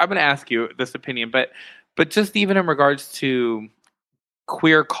 I'm going to ask you this opinion, but just even in regards to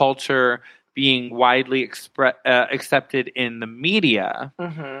queer culture being widely accepted in the media,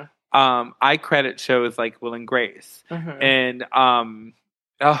 I credit shows like Will and Grace, and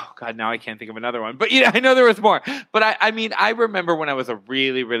oh God, now I can't think of another one. But I know there was more. But I remember when I was a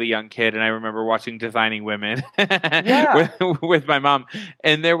really, really young kid, and I remember watching Designing Women with my mom.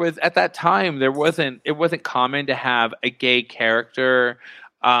 And there was, at that time, it wasn't common to have a gay character,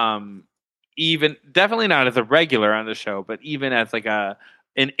 even definitely not as a regular on the show, but even as like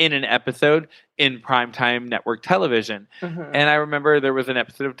in an episode in primetime network television. And I remember there was an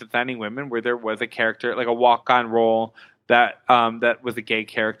episode of Designing Women where there was a character, like a walk-on role that was a gay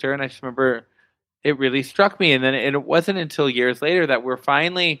character, and I just remember it really struck me. And then it wasn't until years later that we're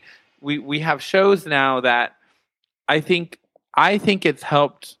finally we have shows now that I think it's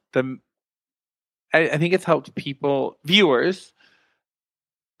helped them. I think it's helped viewers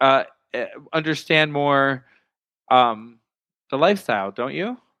understand more the lifestyle, don't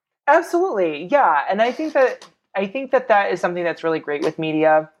you? Absolutely, yeah. And I think that is something that's really great with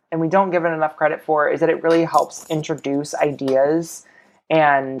media, and we don't give it enough credit for, is that it really helps introduce ideas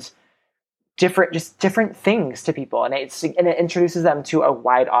and different things to people, and it introduces them to a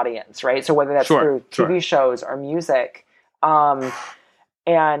wide audience, right? So whether that's through TV shows or music, and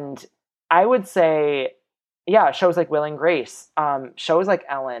I would say, shows like Will and Grace, shows like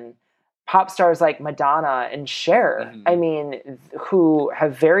Ellen, pop stars like Madonna and Cher, I mean, who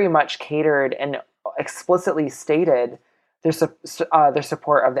have very much catered and explicitly stated their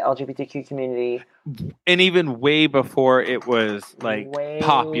support of the LGBTQ community, and even way before it was like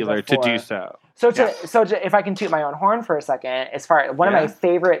popular to do so. So if I can toot my own horn for a second, as far as one of my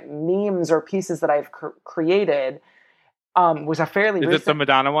favorite memes or pieces that I've created was a fairly recent. Is it the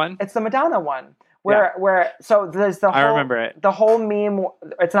Madonna one? It's the Madonna one. Where so there's the whole, I remember it. The whole meme,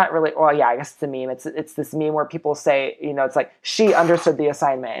 it's not really, well, yeah, I guess it's a meme. It's this meme where people say, it's like, she understood the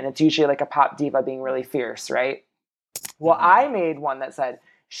assignment, and it's usually like a pop diva being really fierce, right? Well, I made one that said,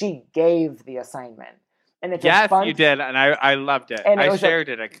 she gave the assignment. And it's yes, you did, and I loved it. And I shared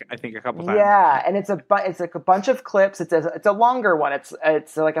it, I think, a couple times. Yeah, and it's like a bunch of clips. It's a longer one.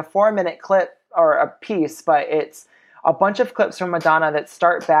 It's like a 4-minute clip or a piece, but it's a bunch of clips from Madonna that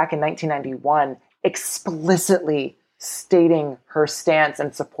start back in 1991, explicitly stating her stance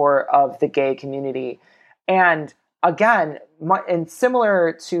and support of the gay community. And again, and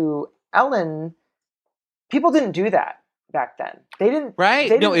similar to Ellen, people didn't do that back then. They didn't. Right?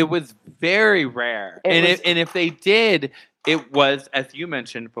 They No, didn't, it was very rare. And if they did, it was, as you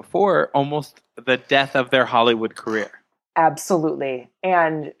mentioned before, almost the death of their Hollywood career. Absolutely.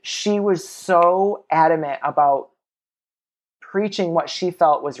 And she was so adamant about preaching what she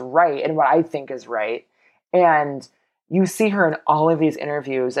felt was right and what I think is right. And you see her in all of these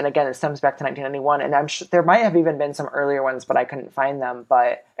interviews. And again, it stems back to 1991. And I'm sure there might have even been some earlier ones, but I couldn't find them.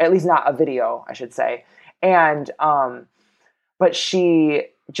 But at least not a video, I should say. And, but she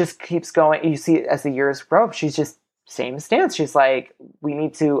just keeps going. You see, as the years grow, she's just same stance. She's like, we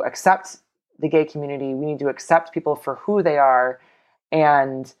need to accept the gay community. We need to accept people for who they are.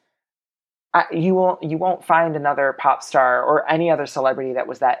 And you won't find another pop star or any other celebrity that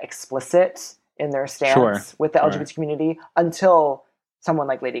was that explicit in their stance with the LGBT community until someone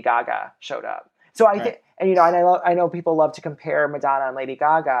like Lady Gaga showed up. So I think, and I know people love to compare Madonna and Lady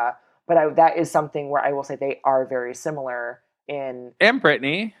Gaga, but that is something where I will say they are very similar in. And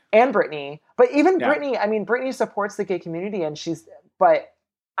Britney. But even Britney, I mean, Britney supports the gay community but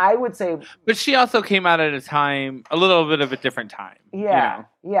I would say. But she also came out at a little bit of a different time. Yeah.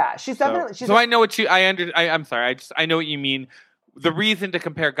 Yeah. She's definitely. I know what I'm sorry. I know what you mean. The reason to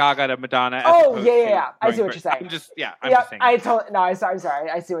compare Gaga to Madonna. Yeah. I see what you're saying. I'm just saying. I'm sorry.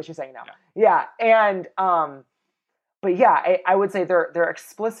 I see what you're saying now. Yeah. And, but yeah, I would say their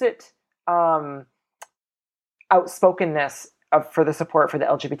explicit outspokenness for the support for the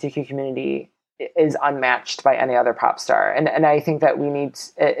LGBTQ community is unmatched by any other pop star. And I think that we need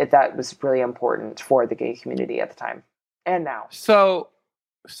that was really important for the gay community at the time and now. So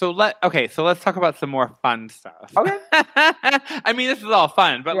let's talk about some more fun stuff. Okay. I mean, this is all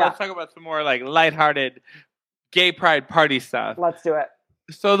fun, but let's talk about some more like lighthearted gay pride party stuff. Let's do it.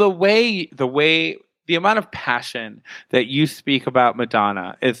 So the amount of passion that you speak about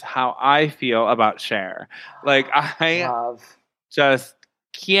Madonna is how I feel about Cher. Like I just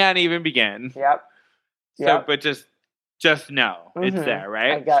can't even begin. Yep. So, but just know it's there,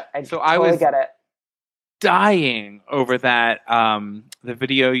 right? I was get it. Dying over that the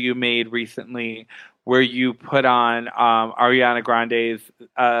video you made recently where you put on Ariana Grande's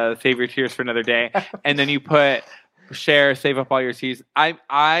Save Your Tears for Another Day and then you put Cher Save Up All Your Tears.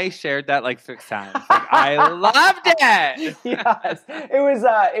 I shared that like 6 times. Like, I loved it. Yes.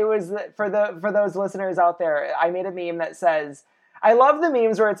 It was for those listeners out there, I made a meme that says, I love the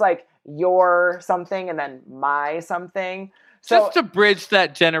memes where it's like your something and then my something. So, just to bridge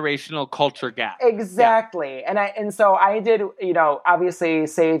that generational culture gap. Exactly. Yeah. And so I did, obviously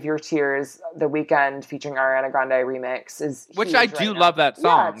Save Your Tears, The Weeknd featuring Ariana Grande remix is which I do love that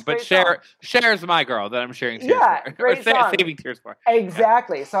song, but Cher's my girl that I'm sharing tears for. Great song. Saving tears for.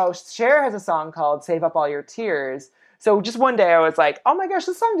 Exactly. Yeah. So Cher has a song called Save Up All Your Tears. So just one day I was like, oh my gosh,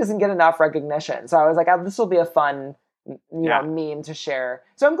 this song doesn't get enough recognition. So I was like, this will be a fun meme to share.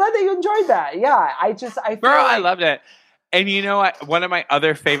 So I'm glad that you enjoyed that. Yeah. I loved it. And one of my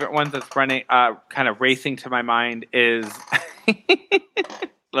other favorite ones that's running, kind of racing to my mind is,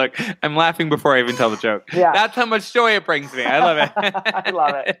 look, I'm laughing before I even tell the joke. Yeah. That's how much joy it brings me. I love it. I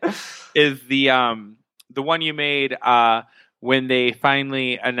love it. Is the one you made when they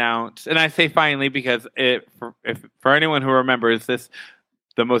finally announced, and I say finally because for anyone who remembers this,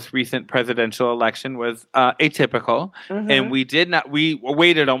 the most recent presidential election was atypical, and we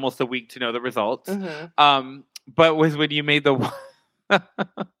waited almost a week to know the results. But was when you made the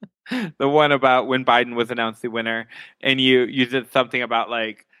one about when Biden was announced the winner, and you did something about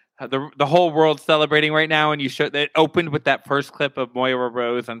like the whole world celebrating right now, and you showed that opened with that first clip of Moira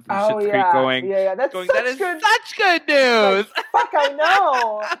Rose on Schitt's Creek going, that's such good news. Like, fuck, I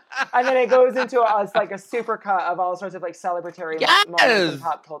know. And then it goes into like a super cut of all sorts of like celebratory moments in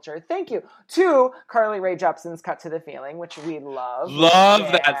pop culture. Thank you to Carly Rae Jepsen's "Cut to the Feeling," which we love.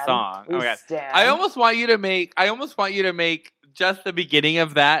 Love that song. Oh my God. I almost want you to make just the beginning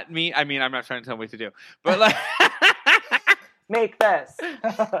of that. I mean, I'm not trying to tell you what to do, but like. Make this.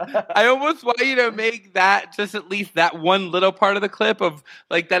 I almost want you to make that just at least that one little part of the clip of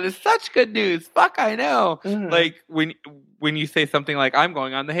like that is such good news. Fuck, I know. Like when you say something like I'm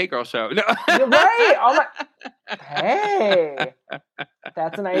going on the Hey Girl show. No. You're right. Oh my. Hey,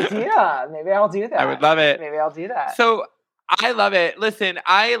 that's an idea. Maybe I'll do that. I would love it. Maybe I'll do that. So I love it. Listen,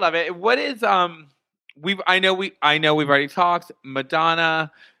 I love it. What is I know we've already talked.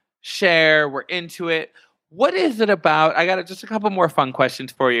 Madonna, Cher, we're into it. What is it about? I got just a couple more fun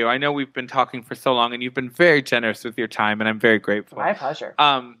questions for you. I know we've been talking for so long, and you've been very generous with your time, and I'm very grateful. My pleasure.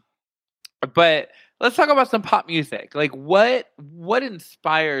 But let's talk about some pop music. Like, what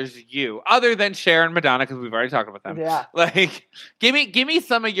inspires you other than Cher and Madonna? Because we've already talked about them. Yeah. Like, give me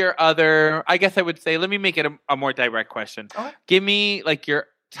some of your other. I guess I would say. Let me make it a more direct question. Okay. Give me like your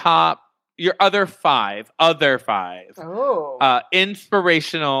other five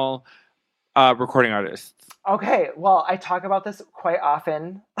inspirational recording artists. Okay, well, I talk about this quite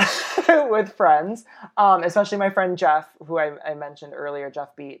often with friends, especially my friend Jeff, who I mentioned earlier,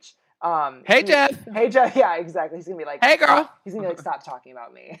 Jeff Beach. Jeff. Hey, Jeff. Yeah, exactly. He's gonna be like, hey, girl. He's gonna be like, stop talking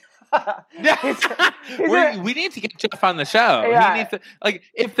about me. We need to get Jeff on the show. Yeah. He needs to, like,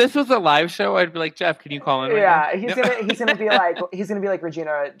 if this was a live show, I'd be like, Jeff, can you call in? Yeah, he's gonna be like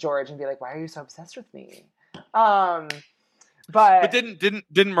Regina George and be like, why are you so obsessed with me? But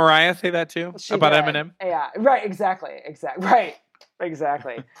didn't Mariah say that too about Eminem? Yeah, right. Exactly. Right.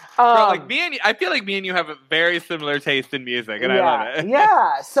 Exactly. Girl, like me and you, I feel like me and you have a very similar taste in music, and I love it.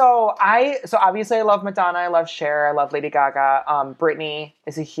 Yeah. So obviously I love Madonna, I love Cher, I love Lady Gaga. Britney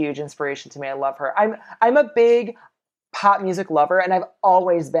is a huge inspiration to me. I love her. I'm a big pop music lover, and I've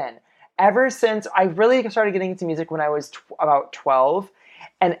always been. Ever since I really started getting into music when I was about 12.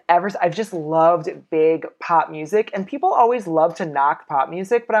 And I've just loved big pop music, and people always love to knock pop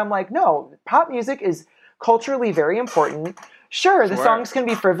music, but I'm like, no, pop music is culturally very important. Sure, the songs can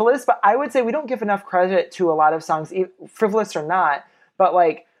be frivolous, but I would say we don't give enough credit to a lot of songs, frivolous or not, but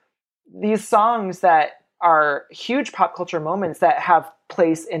like these songs that are huge pop culture moments that have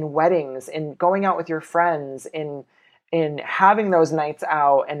place in weddings, in going out with your friends, in having those nights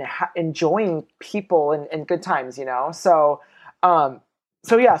out and enjoying people and good times, you know? So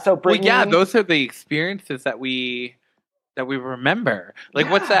Britney. Well, yeah, those are the experiences that we remember. Like,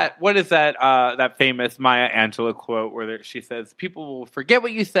 Yeah. what's that? What is that? That famous Maya Angelou quote where she says, "People will forget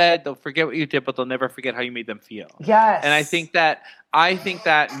what you said, they'll forget what you did, but they'll never forget how you made them feel." Yes. And I think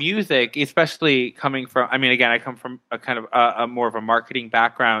that music, especially coming from, I mean, again, I come from a kind of a more of a marketing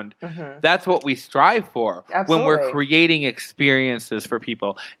background. Mm-hmm. That's what we strive for when we're creating experiences for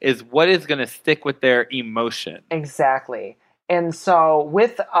people. Is what is going to stick with their emotion. Exactly. And so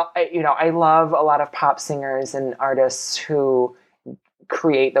with, I love a lot of pop singers and artists who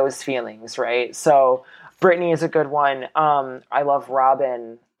create those feelings, right? So Britney is a good one. I love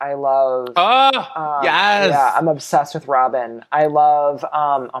Robin. I love... yes! Yeah, I'm obsessed with Robin. I love...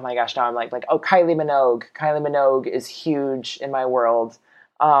 oh my gosh, now I'm like, Kylie Minogue. Kylie Minogue is huge in my world.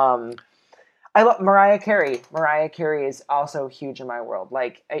 I love Mariah Carey. Mariah Carey is also huge in my world.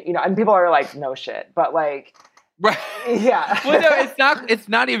 Like, and people are like, no shit. But like... Right. Yeah. Well, no, it's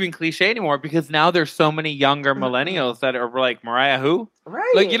not even cliche anymore because now there's so many younger millennials that are like, Mariah who?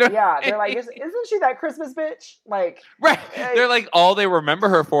 Right. Like, yeah. They're like, isn't she that Christmas bitch? Like, right. They're like, all they remember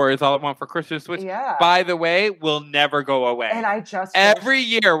her for is All I Want for Christmas, which, by the way, will never go away. And I just... Every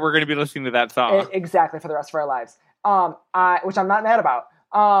year we're going to be listening to that song. Exactly, for the rest of our lives. Which I'm not mad about.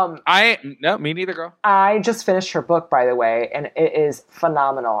 No, me neither, girl. I just finished her book, by the way, and it is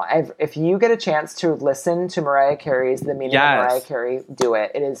phenomenal. If you get a chance to listen to Mariah Carey's The Meaning of Mariah Carey, do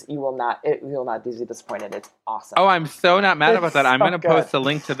it. You will not be disappointed. It's awesome. Oh, I'm so not mad about that. I'm going to post a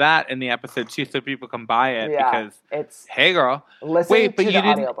link to that in the episode too, so people can buy it because hey, girl, listen to the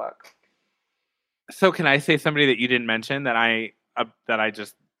audiobook. So can I say somebody that you didn't mention that I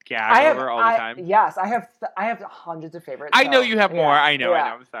just gag over all the time? Yes, I have hundreds of favorites. I know you have more. I know.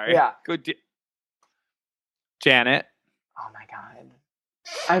 I'm sorry. Yeah. Good. Janet. Oh my God.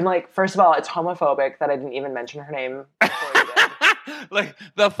 I'm like, first of all, it's homophobic that I didn't even mention her name before you did. Like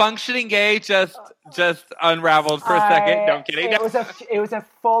the functioning gay just unraveled for a second. Don't kidding. It was a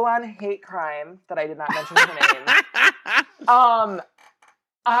full-on hate crime that I did not mention her name.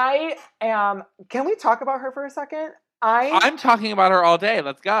 Can we talk about her for a second? I'm talking about her all day.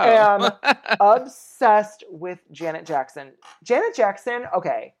 Let's go. I'm obsessed with Janet Jackson. Janet Jackson,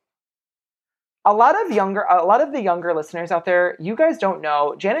 okay. A lot of the younger listeners out there, you guys don't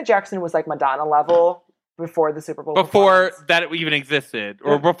know, Janet Jackson was like Madonna level before the Super Bowl before that it even existed.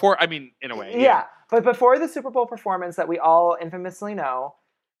 Or before, I mean, in a way. Yeah. But before the Super Bowl performance that we all infamously know,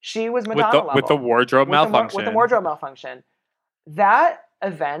 she was Madonna level. With the wardrobe malfunction. With the wardrobe malfunction. That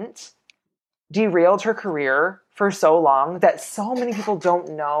event derailed her career for so long that so many people don't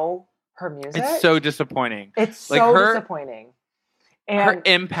know her music. It's so disappointing. It's so disappointing. And her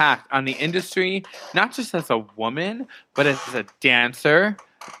impact on the industry, not just as a woman, but as a dancer,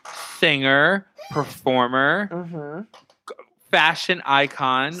 singer, performer, fashion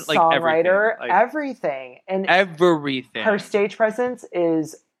icon, like songwriter, everything. everything. And everything. her stage presence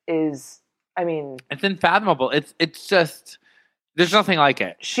is I mean, it's unfathomable. It's just there's nothing like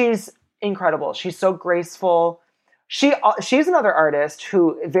it. She's incredible. She's so graceful. She's another artist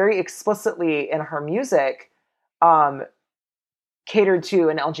who very explicitly in her music catered to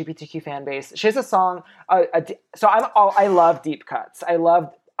an LGBTQ fan base. She has a song. I love deep cuts. I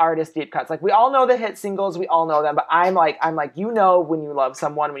love artist deep cuts. Like we all know the hit singles, we all know them, but I'm like you know when you love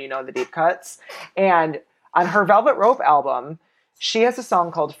someone when you know the deep cuts. And on her Velvet Rope album, she has a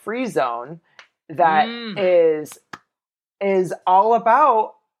song called Free Zone that is all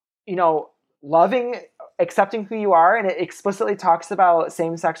about, you know, loving, accepting who you are, and it explicitly talks about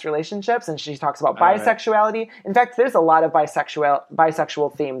same-sex relationships, and she talks about bisexuality. In fact, there's a lot of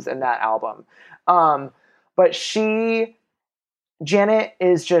bisexual themes in that album. But Janet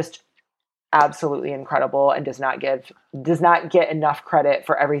is just absolutely incredible and does not get enough credit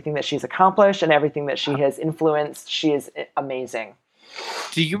for everything that she's accomplished and everything that she has influenced. She is amazing.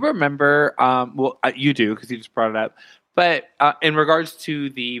 Do you remember, you do, because you just brought it up, but in regards to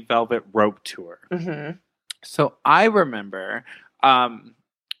the Velvet Rope tour, so I remember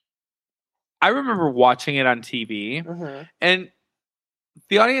watching it on TV, and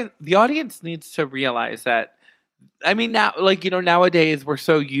the audience needs to realize that, I mean, now, like, you know, nowadays we're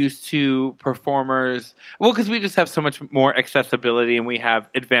so used to performers, well, because we just have so much more accessibility and we have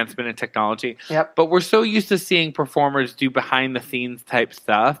advancement in technology. Yep. But we're so used to seeing performers do behind the scenes type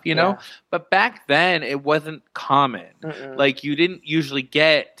stuff, you know? Yeah. But back then it wasn't common. Like, you didn't usually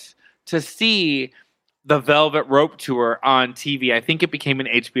get to see the Velvet Rope tour on TV. I think it became an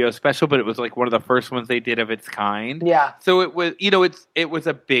HBO special, but it was like one of the first ones they did of its kind. Yeah. So it was, you know, it was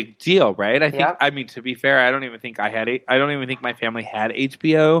a big deal, right? I think. I mean, to be fair, I don't even think I don't even think my family had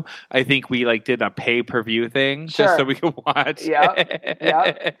HBO. I think we like did a pay-per-view thing just so we could watch. Yeah.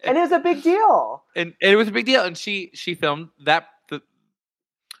 And it was a big deal. And it was a big deal. And she filmed that.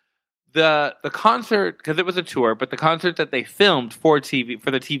 The concert, because it was a tour, but the concert that they filmed for TV, for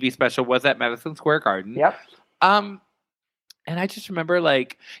the TV special, was at Madison Square Garden. Yep. And I just remember,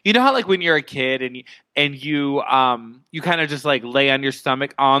 like, you know how, like, when you're a kid and you kind of just like lay on your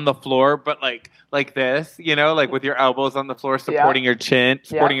stomach on the floor, but like this, you know, like with your elbows on the floor, supporting your chin,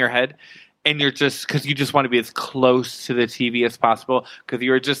 supporting your head, and you're just, because you just want to be as close to the TV as possible, because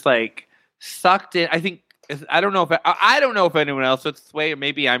you're just like sucked in. I don't know if anyone else was this way, or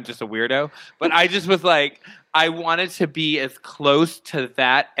maybe I'm just a weirdo, but I just was like, I wanted to be as close to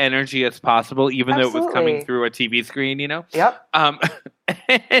that energy as possible, even though it was coming through a TV screen, you know? Yep.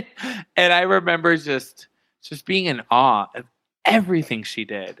 And I remember just being in awe of everything she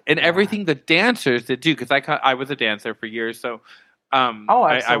did and everything the dancers did do, because I was a dancer for years, so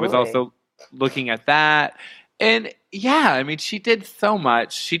I was also looking at that. And yeah, I mean, she did so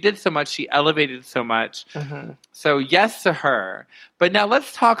much. She elevated so much. So yes to her. But now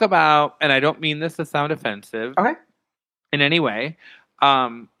let's talk about, and I don't mean this to sound offensive in any way,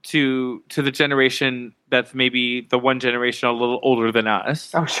 to the generation that's maybe the one generation a little older than us.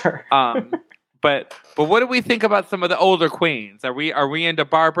 Oh, sure. But what do we think about some of the older queens? Are we into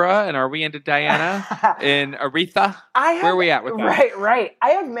Barbara, and are we into Diana and Aretha? Where are we at with that? Right. I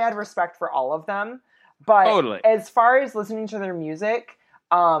have mad respect for all of them. But as far as listening to their music,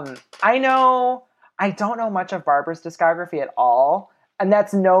 I don't know much of Barbara's discography at all. And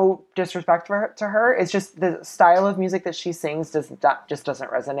that's no disrespect to her. It's just the style of music that she sings just doesn't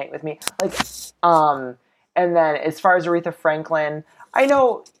resonate with me. Like, and then as far as Aretha Franklin, I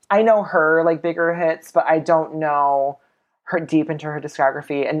know her, like, bigger hits, but I don't know her deep into her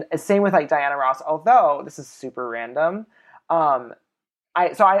discography. And same with, like, Diana Ross, although this is super random. I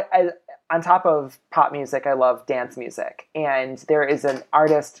on top of pop music, I love dance music. And there is an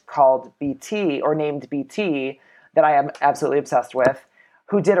artist called BT, or named BT, that I am absolutely obsessed with,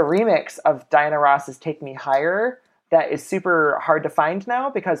 who did a remix of Diana Ross's Take Me Higher that is super hard to find now,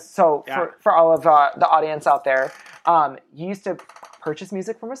 because for all of the audience out there, you used to purchase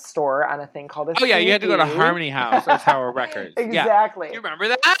music from a store on a thing called a CD. You had to go to Harmony House or Tower Records. Exactly. You remember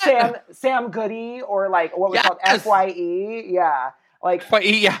that? Sam Goody, or like what was called FYE. Yeah. Like FYE,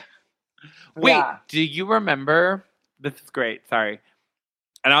 yeah. Wait, do you remember? This is great. Sorry.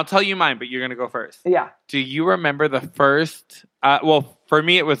 And I'll tell you mine, but you're going to go first. Yeah. Do you remember the first? Well, for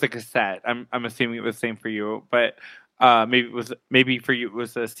me, it was a cassette. I'm assuming it was the same for you, but maybe for you it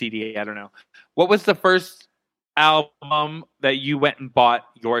was a CD. I don't know. What was the first album that you went and bought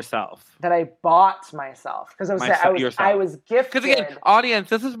yourself? That I bought myself because I was Because again, gifted. audience,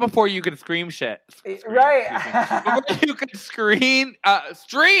 this is before you could scream shit. Right. Before you could stream.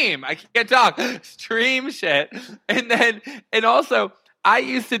 I can't talk. Stream shit, and also, I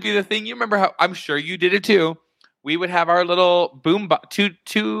used to do the thing. You remember how? I'm sure you did it too. We would have our little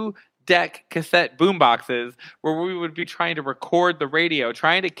two deck cassette boom boxes where we would be trying to record the radio,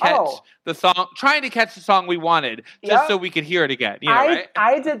 trying to catch the song we wanted, just so we could hear it again. You know, right?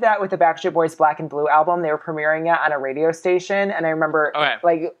 I did that with the Backstreet Boys Black and Blue album. They were premiering it on a radio station, and I remember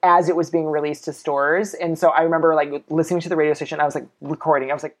like as it was being released to stores, and so I remember like listening to the radio station. I was like recording.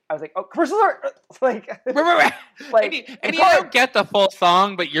 I was like, oh, commercials are like, like, and you don't get the full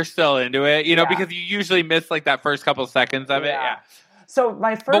song, but you're still into it, you know, because you usually miss like that first couple seconds of it. Yeah. So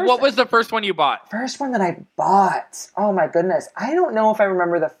my first... But what was the first one you bought? First one that I bought? Oh my goodness. I don't know if I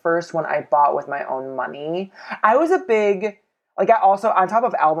remember the first one I bought with my own money. I was a big... Like I also, on top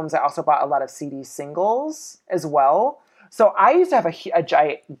of albums, I also bought a lot of CD singles as well. So I used to have a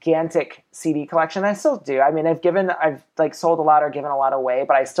gigantic CD collection. I still do. I mean, I've like sold a lot or given a lot away,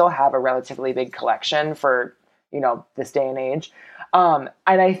 but I still have a relatively big collection for, you know, this day and age. And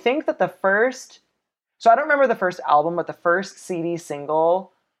I think that the first... So I don't remember the first album, but the first CD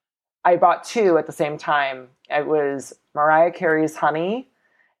single, I bought two at the same time. It was Mariah Carey's Honey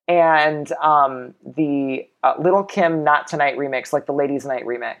and the Lil' Kim Not Tonight remix, like the Ladies Night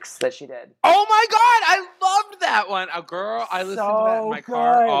remix that she did. Oh my God, I loved that one. Oh, girl, I listened to that in my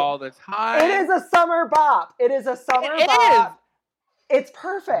car all the time. It is a summer bop. It's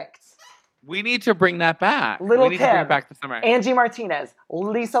perfect. We need to bring that back. Lil' Kim, to bring it back to summer. Angie Martinez,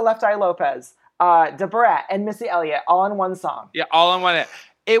 Lisa Left Eye Lopez, Debrat, and Missy Elliott all in one song. Yeah, all in one.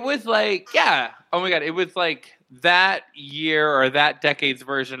 It was like, oh my God, it was like that year or that decade's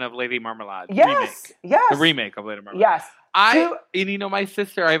version of Lady Marmalade. Yes, the remake of Lady Marmalade. Yes, and you know, my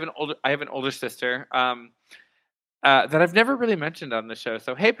sister, I have an older sister. That I've never really mentioned on the show.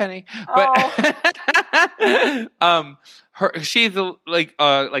 So hey, Penny, but she's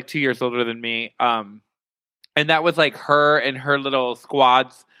like 2 years older than me. And that was like her and her little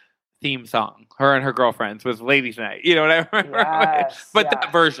squad's theme song. Her and her girlfriends was Ladies Night. You know what I remember? Yes,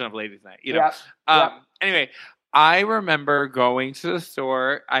 that version of Ladies Night. You know. Anyway, I remember going to the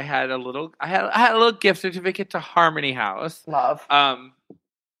store. I had a little gift certificate to Harmony House. Love. And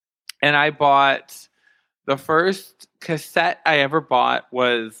I bought. The first cassette I ever bought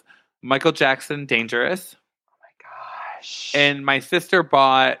was Michael Jackson, Dangerous. Oh my gosh. And my sister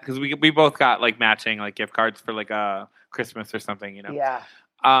bought, because we both got like matching like gift cards for like a Christmas or something, you know? Yeah.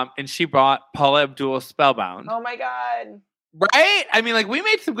 And she bought Paula Abdul Spellbound. Oh my God. Right? I mean, like we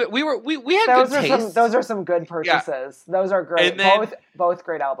made some good, we had good taste. Those are some good purchases. Yeah. Those are great. Both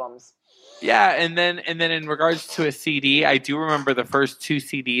great albums. Yeah. And then in regards to a CD, I do remember the first two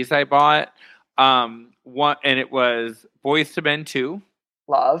CDs I bought. One, and it was Boyz II Men 2.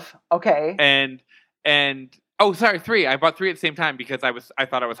 Love. Okay. And three. I bought three at the same time because I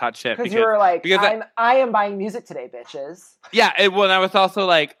thought I was hot shit. Because you were like, I am buying music today, bitches. Yeah, and I was also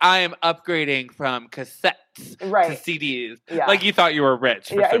like, I am upgrading from cassettes to CDs. Yeah. Like you thought you were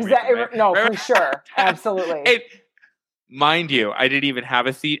rich. Exactly. Right? No, for sure. Absolutely. Mind you, I didn't even have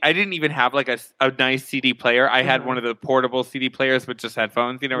I didn't even have like a nice CD player. I had one of the portable CD players with just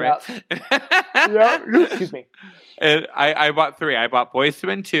headphones, you know, right? Yep. Excuse me. And I bought three. I bought Boyz II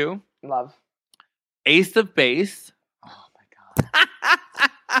Men 2. Love. Ace of Base. Oh my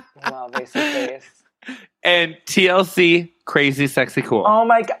God. Love Ace of Base. And TLC, Crazy Sexy Cool. Oh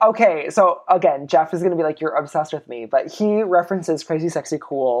my God. Okay, so again, Jeff is going to be like, you're obsessed with me, but he references Crazy Sexy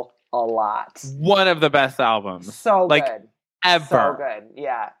Cool a lot. One of the best albums. So like, good. Ever. So good.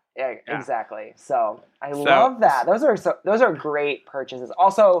 Yeah, exactly. So I love that. Those are great purchases.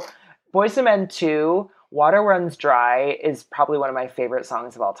 Also, Boyz II Men 2, Water Runs Dry is probably one of my favorite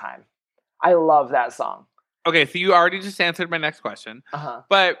songs of all time. I love that song. Okay, so you already just answered my next question.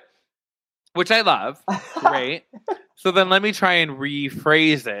 But which I love. Great. So then let me try and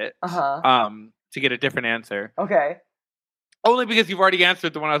rephrase it to get a different answer. Okay. Only because you've already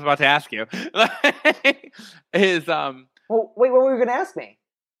answered the one I was about to ask you. Well, wait, what were you going to ask me?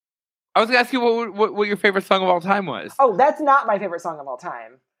 I was going to ask you what your favorite song of all time was. Oh, that's not my favorite song of all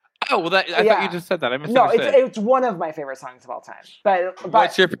time. Oh, well, I thought you just said that. I misunderstood. No, it's one of my favorite songs of all time. But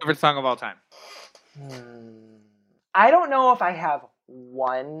what's your favorite song of all time? I don't know if I have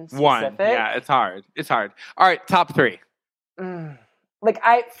one specific. Yeah, it's hard. All right, top three.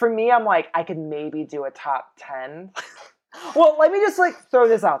 For me, I'm like, I could maybe do a top 10. Well, let me just throw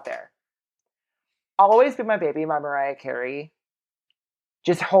this out there. Always Be My Baby, my Mariah Carey.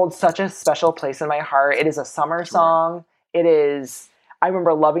 just holds such a special place in my heart. It is a summer Sure. song. It is. I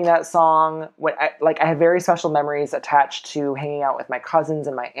remember loving that song. I have very special memories attached to hanging out with my cousins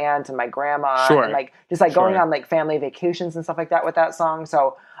and my aunt and my grandma, Sure. and like just like going Sure. on like family vacations and stuff like that with that song.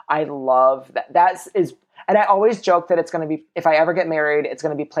 So I love that. And I always joke that it's going to be, if I ever get married, it's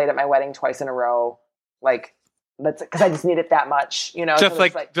going to be played at my wedding twice in a row. Like that's because I just need it that much, you know. Just So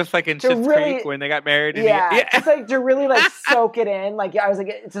it's like in to Schitt's really- Creek when they got married. yeah, it's like to really like soak it in. Like I was like,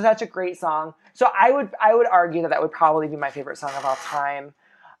 it's such a great song. So I would argue that would probably be my favorite song of all time.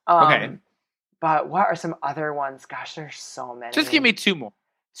 Okay. But what are some other ones? Gosh, there's so many. Just give me two more.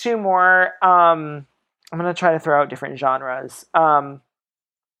 two more. I'm gonna try to throw out different genres.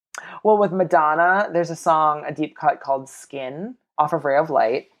 Well, with Madonna, there's a song, a deep cut called "Skin" off of "Ray of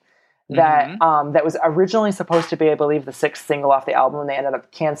Light." That that was originally supposed to be, I believe, the 6th single off the album, and they ended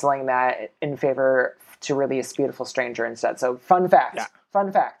up canceling that in favor to release "Beautiful Stranger" instead. So, fun fact. Yeah.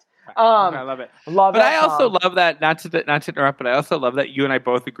 Fun fact. I love it. Love But that I also song. love that, not to interrupt, but I also love that you and I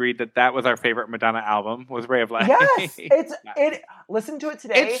both agreed that was our favorite Madonna album, was Ray of Light. Yes, Yeah. Listen to it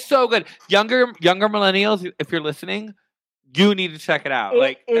today. It's so good. Younger millennials, if you're listening, you need to check it out.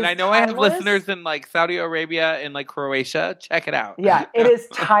 It And is I know I have timeless. listeners in like Saudi Arabia and like Croatia. Check it out. Yeah, it is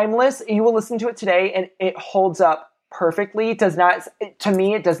timeless. You will listen to it today, and it holds up perfectly. It does not. To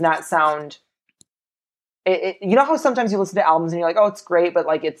me, it does not sound. You know how sometimes you listen to albums and you're like, "Oh, it's great," but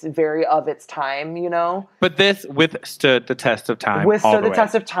like it's very of its time. You know. But this withstood the test of time. Withstood the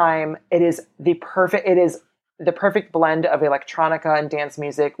test of time. It is the perfect. It is the perfect blend of electronica and dance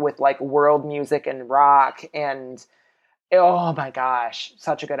music with like world music and rock and. Oh my gosh,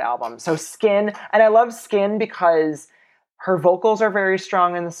 such a good album. So Skin, and I love Skin because her vocals are very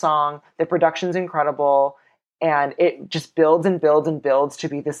strong in the song. The production's incredible, and it just builds and builds and builds to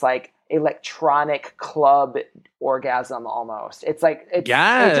be this like electronic club orgasm almost. It's like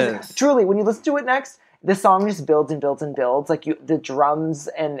truly when you listen to it next, the song just builds and builds and builds. Like the drums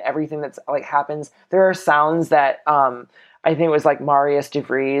and everything that's like happens. There are sounds that I think it was like Marius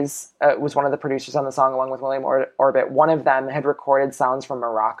DeVries was one of the producers on the song along with William Orbit. One of them had recorded sounds from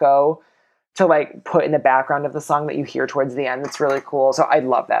Morocco to like put in the background of the song that you hear towards the end. It's really cool. So I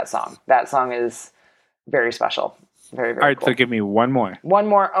love that song. That song is very special. Very, very All right, cool. so give me one more. One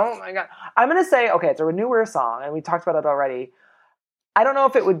more. Oh my God. I'm going to say, okay, it's a newer song and we talked about it already. I don't know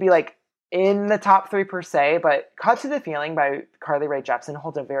if it would be like in the top 3 per se, but "Cut to the Feeling" by Carly Rae Jepsen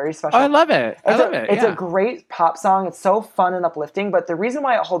holds a very special. Oh, I love it. It's a great pop song. It's so fun and uplifting. But the reason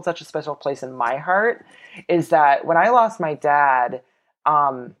why it holds such a special place in my heart is that when I lost my dad,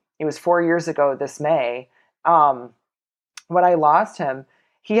 it was 4 years ago this May. When I lost him,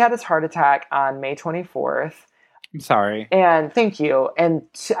 he had his heart attack on May 24th. I'm sorry. And thank you. And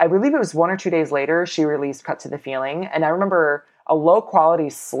I believe it was 1 or 2 days later, she released "Cut to the Feeling." And I remember a low quality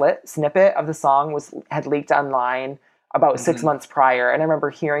snippet of the song had leaked online about 6 months prior. And I remember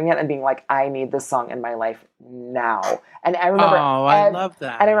hearing it and being like, I need this song in my life now. And I remember, I love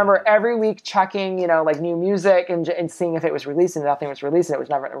that. And I remember every week checking, you know, like new music and seeing if it was released, and nothing was released, and it was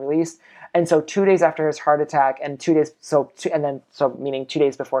never released. And so 2 days after his heart attack and 2 days, meaning 2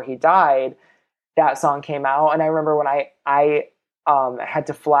 days before he died, that song came out. And I remember when I had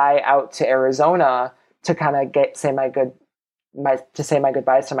to fly out to Arizona to kind of say my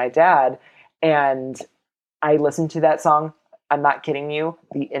goodbyes to my dad, and I listened to that song. I'm not kidding you,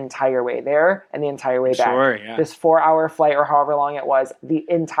 the entire way there and the entire way back. Sure, yeah. This 4-hour flight or however long it was,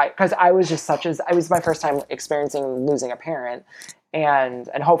 because I was just it was my first time experiencing losing a parent, and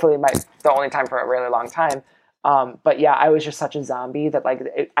hopefully the only time for a really long time. But yeah, I was just such a zombie that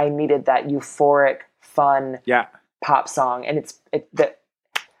like I needed that euphoric, fun pop song, and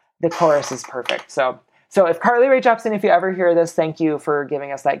the chorus is perfect. So if Carly Rae Jepsen, if you ever hear this, thank you for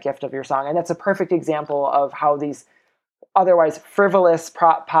giving us that gift of your song. And that's a perfect example of how these otherwise frivolous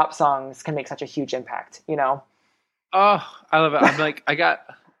pop songs can make such a huge impact, you know? Oh, I love it. I'm like, I got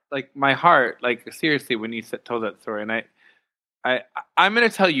like my heart, like seriously, when you told that story. And I'm going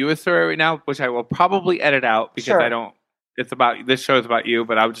to tell you a story right now, which I will probably edit out because Sure. this show is about you,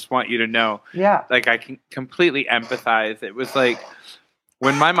 but I just want you to know. Yeah. Like I can completely empathize. It was like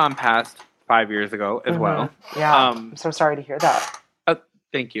when my mom passed 5 years ago as well. Yeah. I'm so sorry to hear that.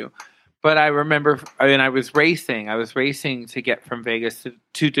 Thank you. But I remember, I was racing to get from Vegas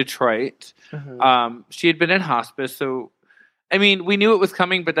to Detroit. Mm-hmm. She had been in hospice. So, I mean, we knew it was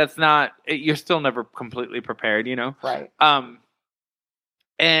coming, but you're still never completely prepared, you know? Right.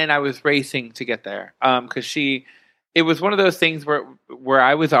 And I was racing to get there. Cause it was one of those things where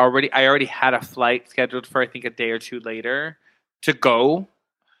I already had a flight scheduled for, I think, a day or two later to go.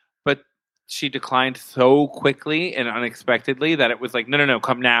 But she declined so quickly and unexpectedly that it was like, no,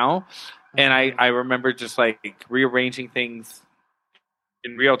 come now. And I remember just like rearranging things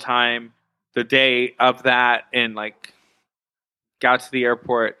in real time the day of that, and like got to the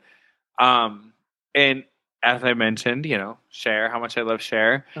airport. And as I mentioned, Cher, how much I love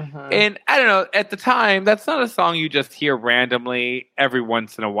Cher. And I don't know, at the time, that's not a song you just hear randomly every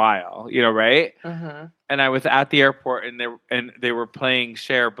once in a while, right? And I was at the airport, and they were playing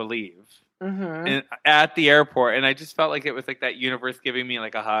Cher Believe. And at the airport, and I just felt like it was like that universe giving me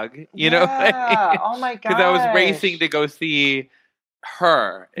like a hug, Yeah. Oh my god! Because I was racing to go see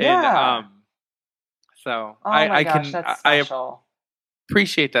her, and so oh my gosh, that's special. I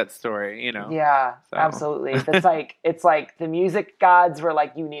appreciate that story, Yeah, so. Absolutely. It's like the music gods were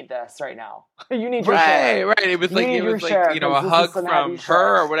like, you need this right now. You need your Cher. Right. It was like a hug from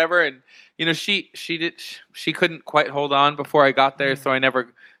her or whatever, and she couldn't quite hold on before I got there, so I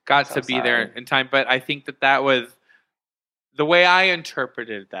never got to be there in time. But I think that was the way I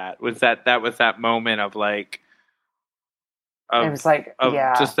interpreted that was that moment of like, it was like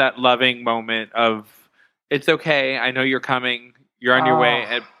just that loving moment of, it's okay, I know you're coming, you're on your way,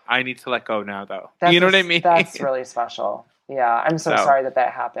 and I need to let go now, though. You know what I mean? That's really special. Yeah, I'm so sorry that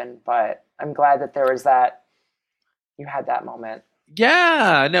happened, but I'm glad that there was you had that moment.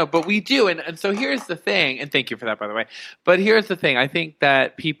 Yeah, no, but we do. And so here's the thing, and thank you for that, by the way. But here's the thing. I think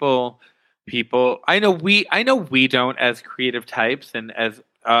that people, I know we don't, as creative types and as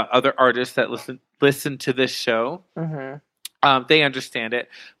other artists that listen to this show, they understand it.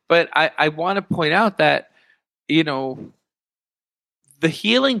 But I want to point out that, the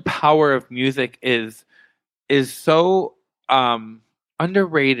healing power of music is so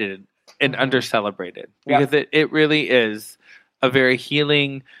underrated and undercelebrated, because it really is a very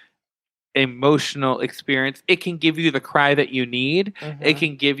healing, emotional experience. It can give you the cry that you need. It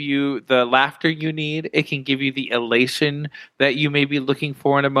can give you the laughter you need. It can give you the elation that you may be looking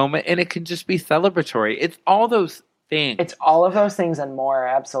for in a moment. And it can just be celebratory. It's all those things. It's all of those things and more.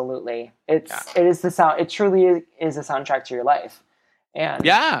 Absolutely. It is the sound. It truly is a soundtrack to your life. And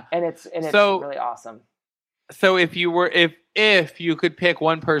it's really awesome. So if you could pick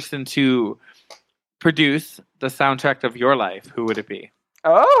one person to produce the soundtrack of your life, who would it be?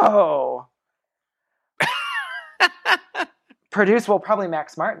 Oh. Probably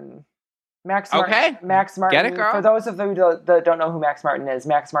Max Martin. Max Martin. Get it, girl. For those of you that don't know who Max Martin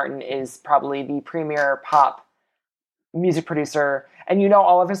is probably the premier pop music producer. And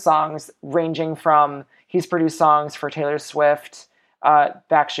all of his songs, ranging from, he's produced songs for Taylor Swift,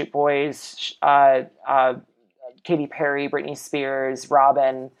 Backstreet Boys, Katy Perry, Britney Spears,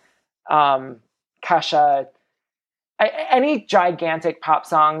 Robin, Kesha, any gigantic pop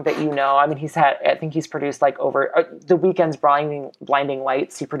song that I mean, I think he's produced like over The Weeknd's Blinding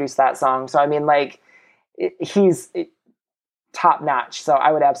Lights. He produced that song. So, I mean, like, he's top notch. So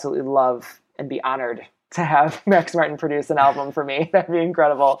I would absolutely love and be honored to have Max Martin produce an album for me. That'd be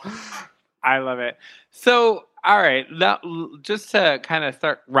incredible. I love it. So, all right, now, just to kind of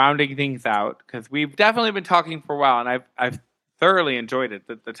start rounding things out, because we've definitely been talking for a while, and I've thoroughly enjoyed it.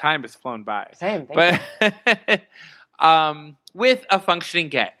 The time has flown by. Same, thank you. With a functioning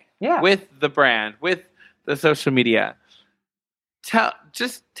gay, with the brand, with the social media, tell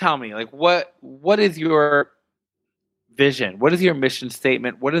me, like, what is your vision? What is your mission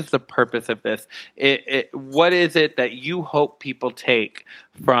statement? What is the purpose of this? What is it that you hope people take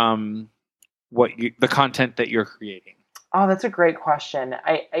from the content that you're creating? Oh, that's a great question.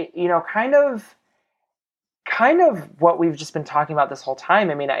 I kind of what we've just been talking about this whole time.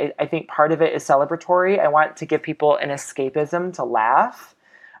 I mean, I think part of it is celebratory. I want to give people an escapism to laugh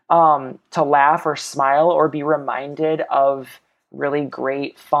or smile or be reminded of really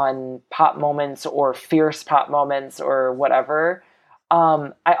great, fun pop moments or fierce pop moments or whatever.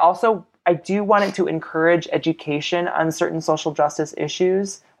 I do want it to encourage education on certain social justice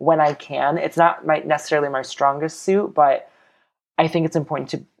issues when I can. It's not necessarily my strongest suit, but I think it's important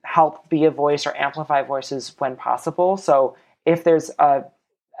to help be a voice or amplify voices when possible. So if there's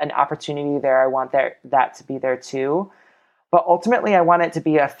an opportunity there, I want that to be there too. But ultimately, I want it to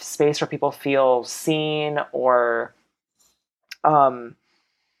be a space where people feel seen or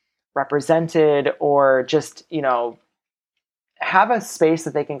represented, or just, have a space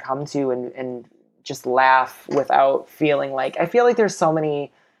that they can come to and just laugh without feeling like, I feel like there's so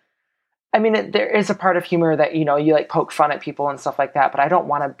many, I mean, there is a part of humor that, you like poke fun at people and stuff like that, but I don't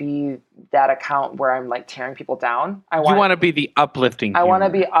want to be that account where I'm like tearing people down. You want to be the uplifting humor. I want to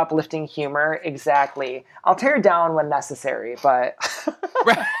be uplifting humor. Exactly. I'll tear down when necessary, but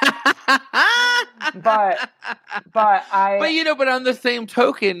but on the same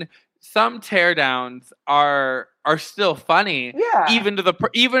token, some teardowns are still funny, Yeah. even to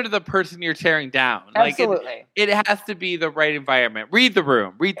the person you're tearing down. Absolutely. Like it has to be the right environment. Read the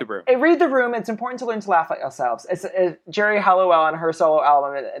room. Read the room. It's important to learn to laugh at yourselves. Jerry Halliwell on her solo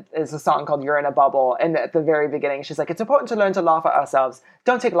album is a song called "You're in a Bubble," and at the very beginning, she's like, "It's important to learn to laugh at ourselves.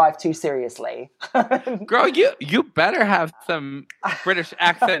 Don't take life too seriously." Girl, you better have some British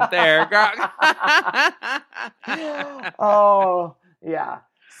accent there, girl. Oh yeah.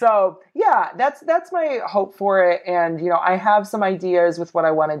 So yeah, that's my hope for it, and I have some ideas with what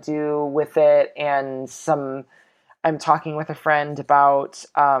I want to do with it, and I'm talking with a friend about.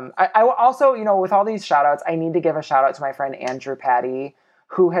 I will also, with all these shout outs, I need to give a shout out to my friend Andrew Patty,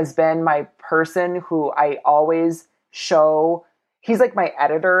 who has been my person who I always show. He's like my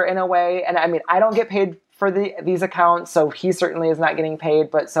editor in a way, and I mean I don't get paid for these accounts, so he certainly is not getting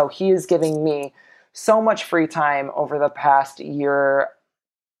paid, but so he is giving me so much free time over the past year,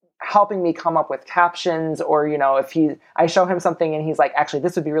 helping me come up with captions, or if I show him something and he's like, actually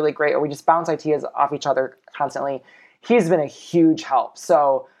this would be really great, or we just bounce ideas off each other constantly. He's been a huge help.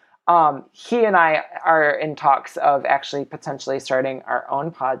 So he and I are in talks of actually potentially starting our own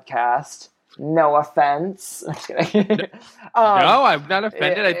podcast. No offense. No, I'm not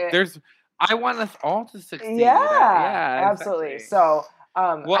offended. I want us all to succeed. Yeah, absolutely. Exactly. So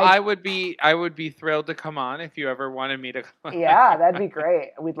I would be thrilled to come on if you ever wanted me to come on. Yeah, that'd be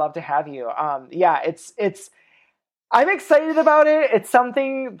great. We'd love to have you. It's I'm excited about it. It's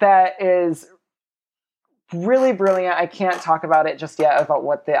something that is really brilliant. I can't talk about it just yet about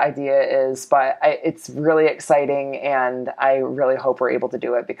what the idea is, but it's really exciting, and I really hope we're able to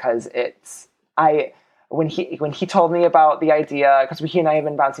do it, because when he told me about the idea, because he and I have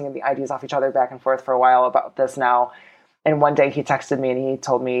been bouncing the ideas off each other back and forth for a while about this now. And one day he texted me and he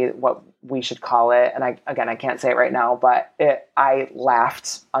told me what we should call it. And I can't say it right now, but I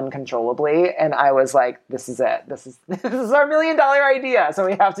laughed uncontrollably, and I was like, this is it. This is our $1 million idea. So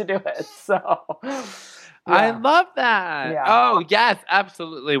we have to do it. So yeah. I love that. Yeah. Oh yes,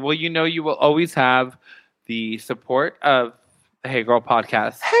 absolutely. Well, you will always have the support of the Hey Girl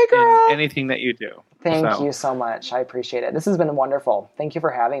podcast. Hey Girl. In anything that you do. Thank you so much. I appreciate it. This has been wonderful. Thank you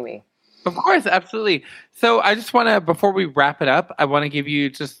for having me. Of course, absolutely. So I just want to, before we wrap it up, I want to give you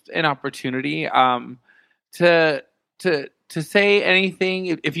just an opportunity to say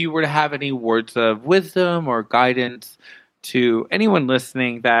anything. If you were to have any words of wisdom or guidance to anyone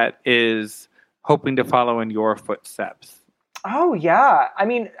listening that is hoping to follow in your footsteps. Oh yeah, I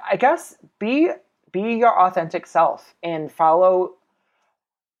mean, I guess be your authentic self and follow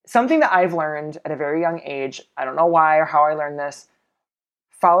something that I've learned at a very young age. I don't know why or how I learned this.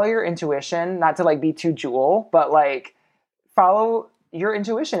 Follow your intuition, not to be too Jewel, but follow your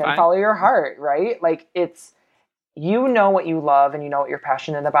intuition and follow your heart, right? It's, what you love and what you're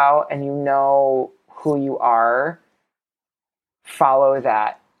passionate about and who you are. Follow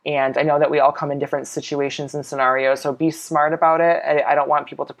that. And I know that we all come in different situations and scenarios, so be smart about it. I don't want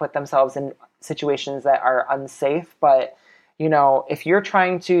people to put themselves in situations that are unsafe, but if you're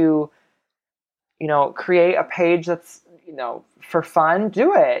trying to, create a page that's, for fun,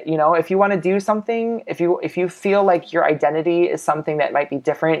 do it. If you want to do something, if you feel like your identity is something that might be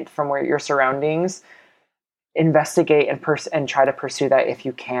different from your surroundings, investigate and try to pursue that if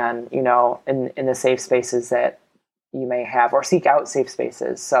you can, in the safe spaces that you may have, or seek out safe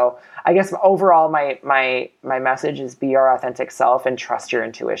spaces. So I guess overall, my message is be your authentic self and trust your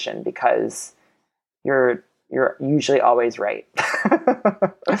intuition, because you're usually always right.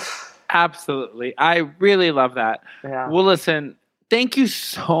 Absolutely. I really love that. Yeah. Well, listen, thank you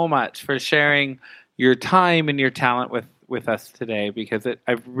so much for sharing your time and your talent with us today, because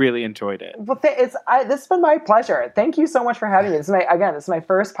I've really enjoyed it. Well, this has been my pleasure. Thank you so much for having me. This is my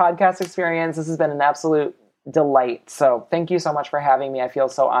first podcast experience. This has been an absolute delight. So thank you so much for having me. I feel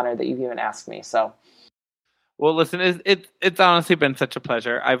so honored that you've even asked me. So. Well, listen, it's honestly been such a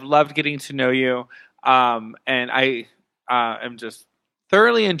pleasure. I've loved getting to know you. And I am just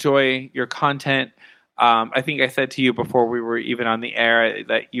thoroughly enjoy your content. I think I said to you before we were even on the air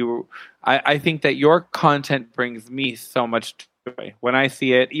that I think that your content brings me so much joy when I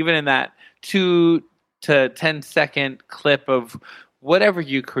see it, even in that 2 to 10 second clip of whatever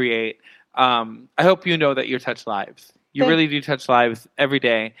you create. I hope you know that you touch lives. You really do touch lives every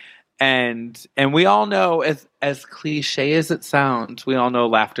day. And we all know, as cliche as it sounds, we all know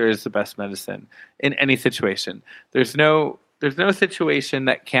laughter is the best medicine in any situation. There's no situation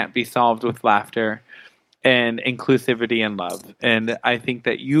that can't be solved with laughter and inclusivity and love. And I think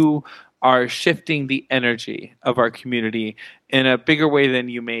that you are shifting the energy of our community in a bigger way than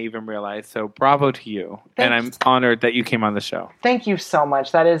you may even realize. So bravo to you. And I'm honored that you came on the show. Thank you so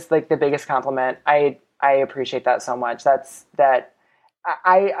much. That is like the biggest compliment. I appreciate that so much.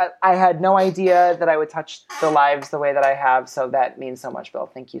 I had no idea that I would touch the lives the way that I have. So that means so much, Bill.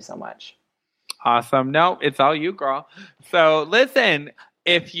 Thank you so much. Awesome. No, it's all you, girl. So listen,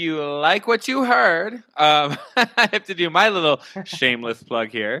 if you like what you heard, I have to do my little shameless plug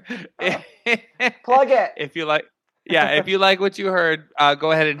here. Plug it. If you like what you heard,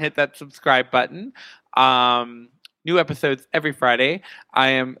 go ahead and hit that subscribe button. New episodes every Friday. I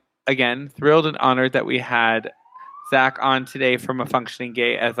am, again, thrilled and honored that we had Zach on today from A Functioning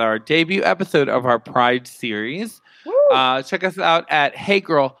Gay as our debut episode of our Pride series. Check us out at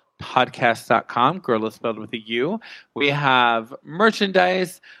heygirlpodcast.com. Girl is spelled with a U. We have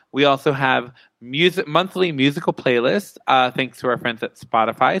merchandise. We also have monthly musical playlists, thanks to our friends at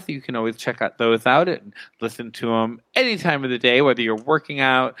Spotify. So you can always check those out and listen to them any time of the day, whether you're working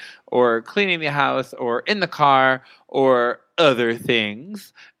out or cleaning the house or in the car or other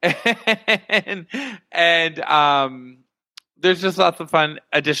things. and there's just lots of fun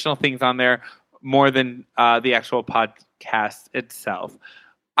additional things on there, more than the actual podcast itself.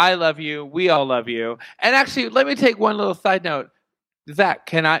 I love you. We all love you. And actually, let me take one little side note.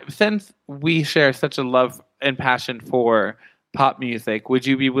 Zach, since we share such a love and passion for pop music, would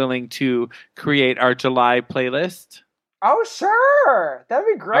you be willing to create our July playlist? Oh, sure. That'd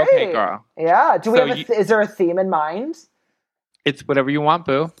be great. Okay, girl. Yeah. Do we is there a theme in mind? It's whatever you want,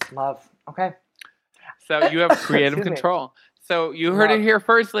 boo. Love. Okay. So you have creative control. So you heard it here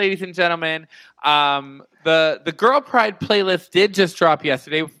first, ladies and gentlemen. The Girl Pride playlist did just drop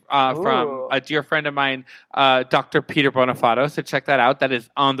yesterday from a dear friend of mine, Dr. Peter Bonafato. So check that out. That is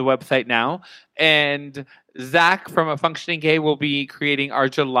on the website now. And Zach from A Functioning Gay will be creating our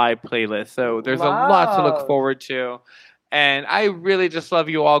July playlist. So there's a lot to look forward to. And I really just love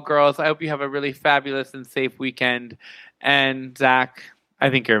you all, girls. I hope you have a really fabulous and safe weekend. And Zach, I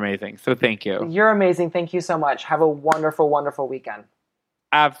think you're amazing. So thank you. You're amazing. Thank you so much. Have a wonderful, wonderful weekend.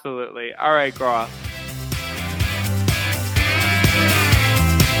 Absolutely. All right, girl.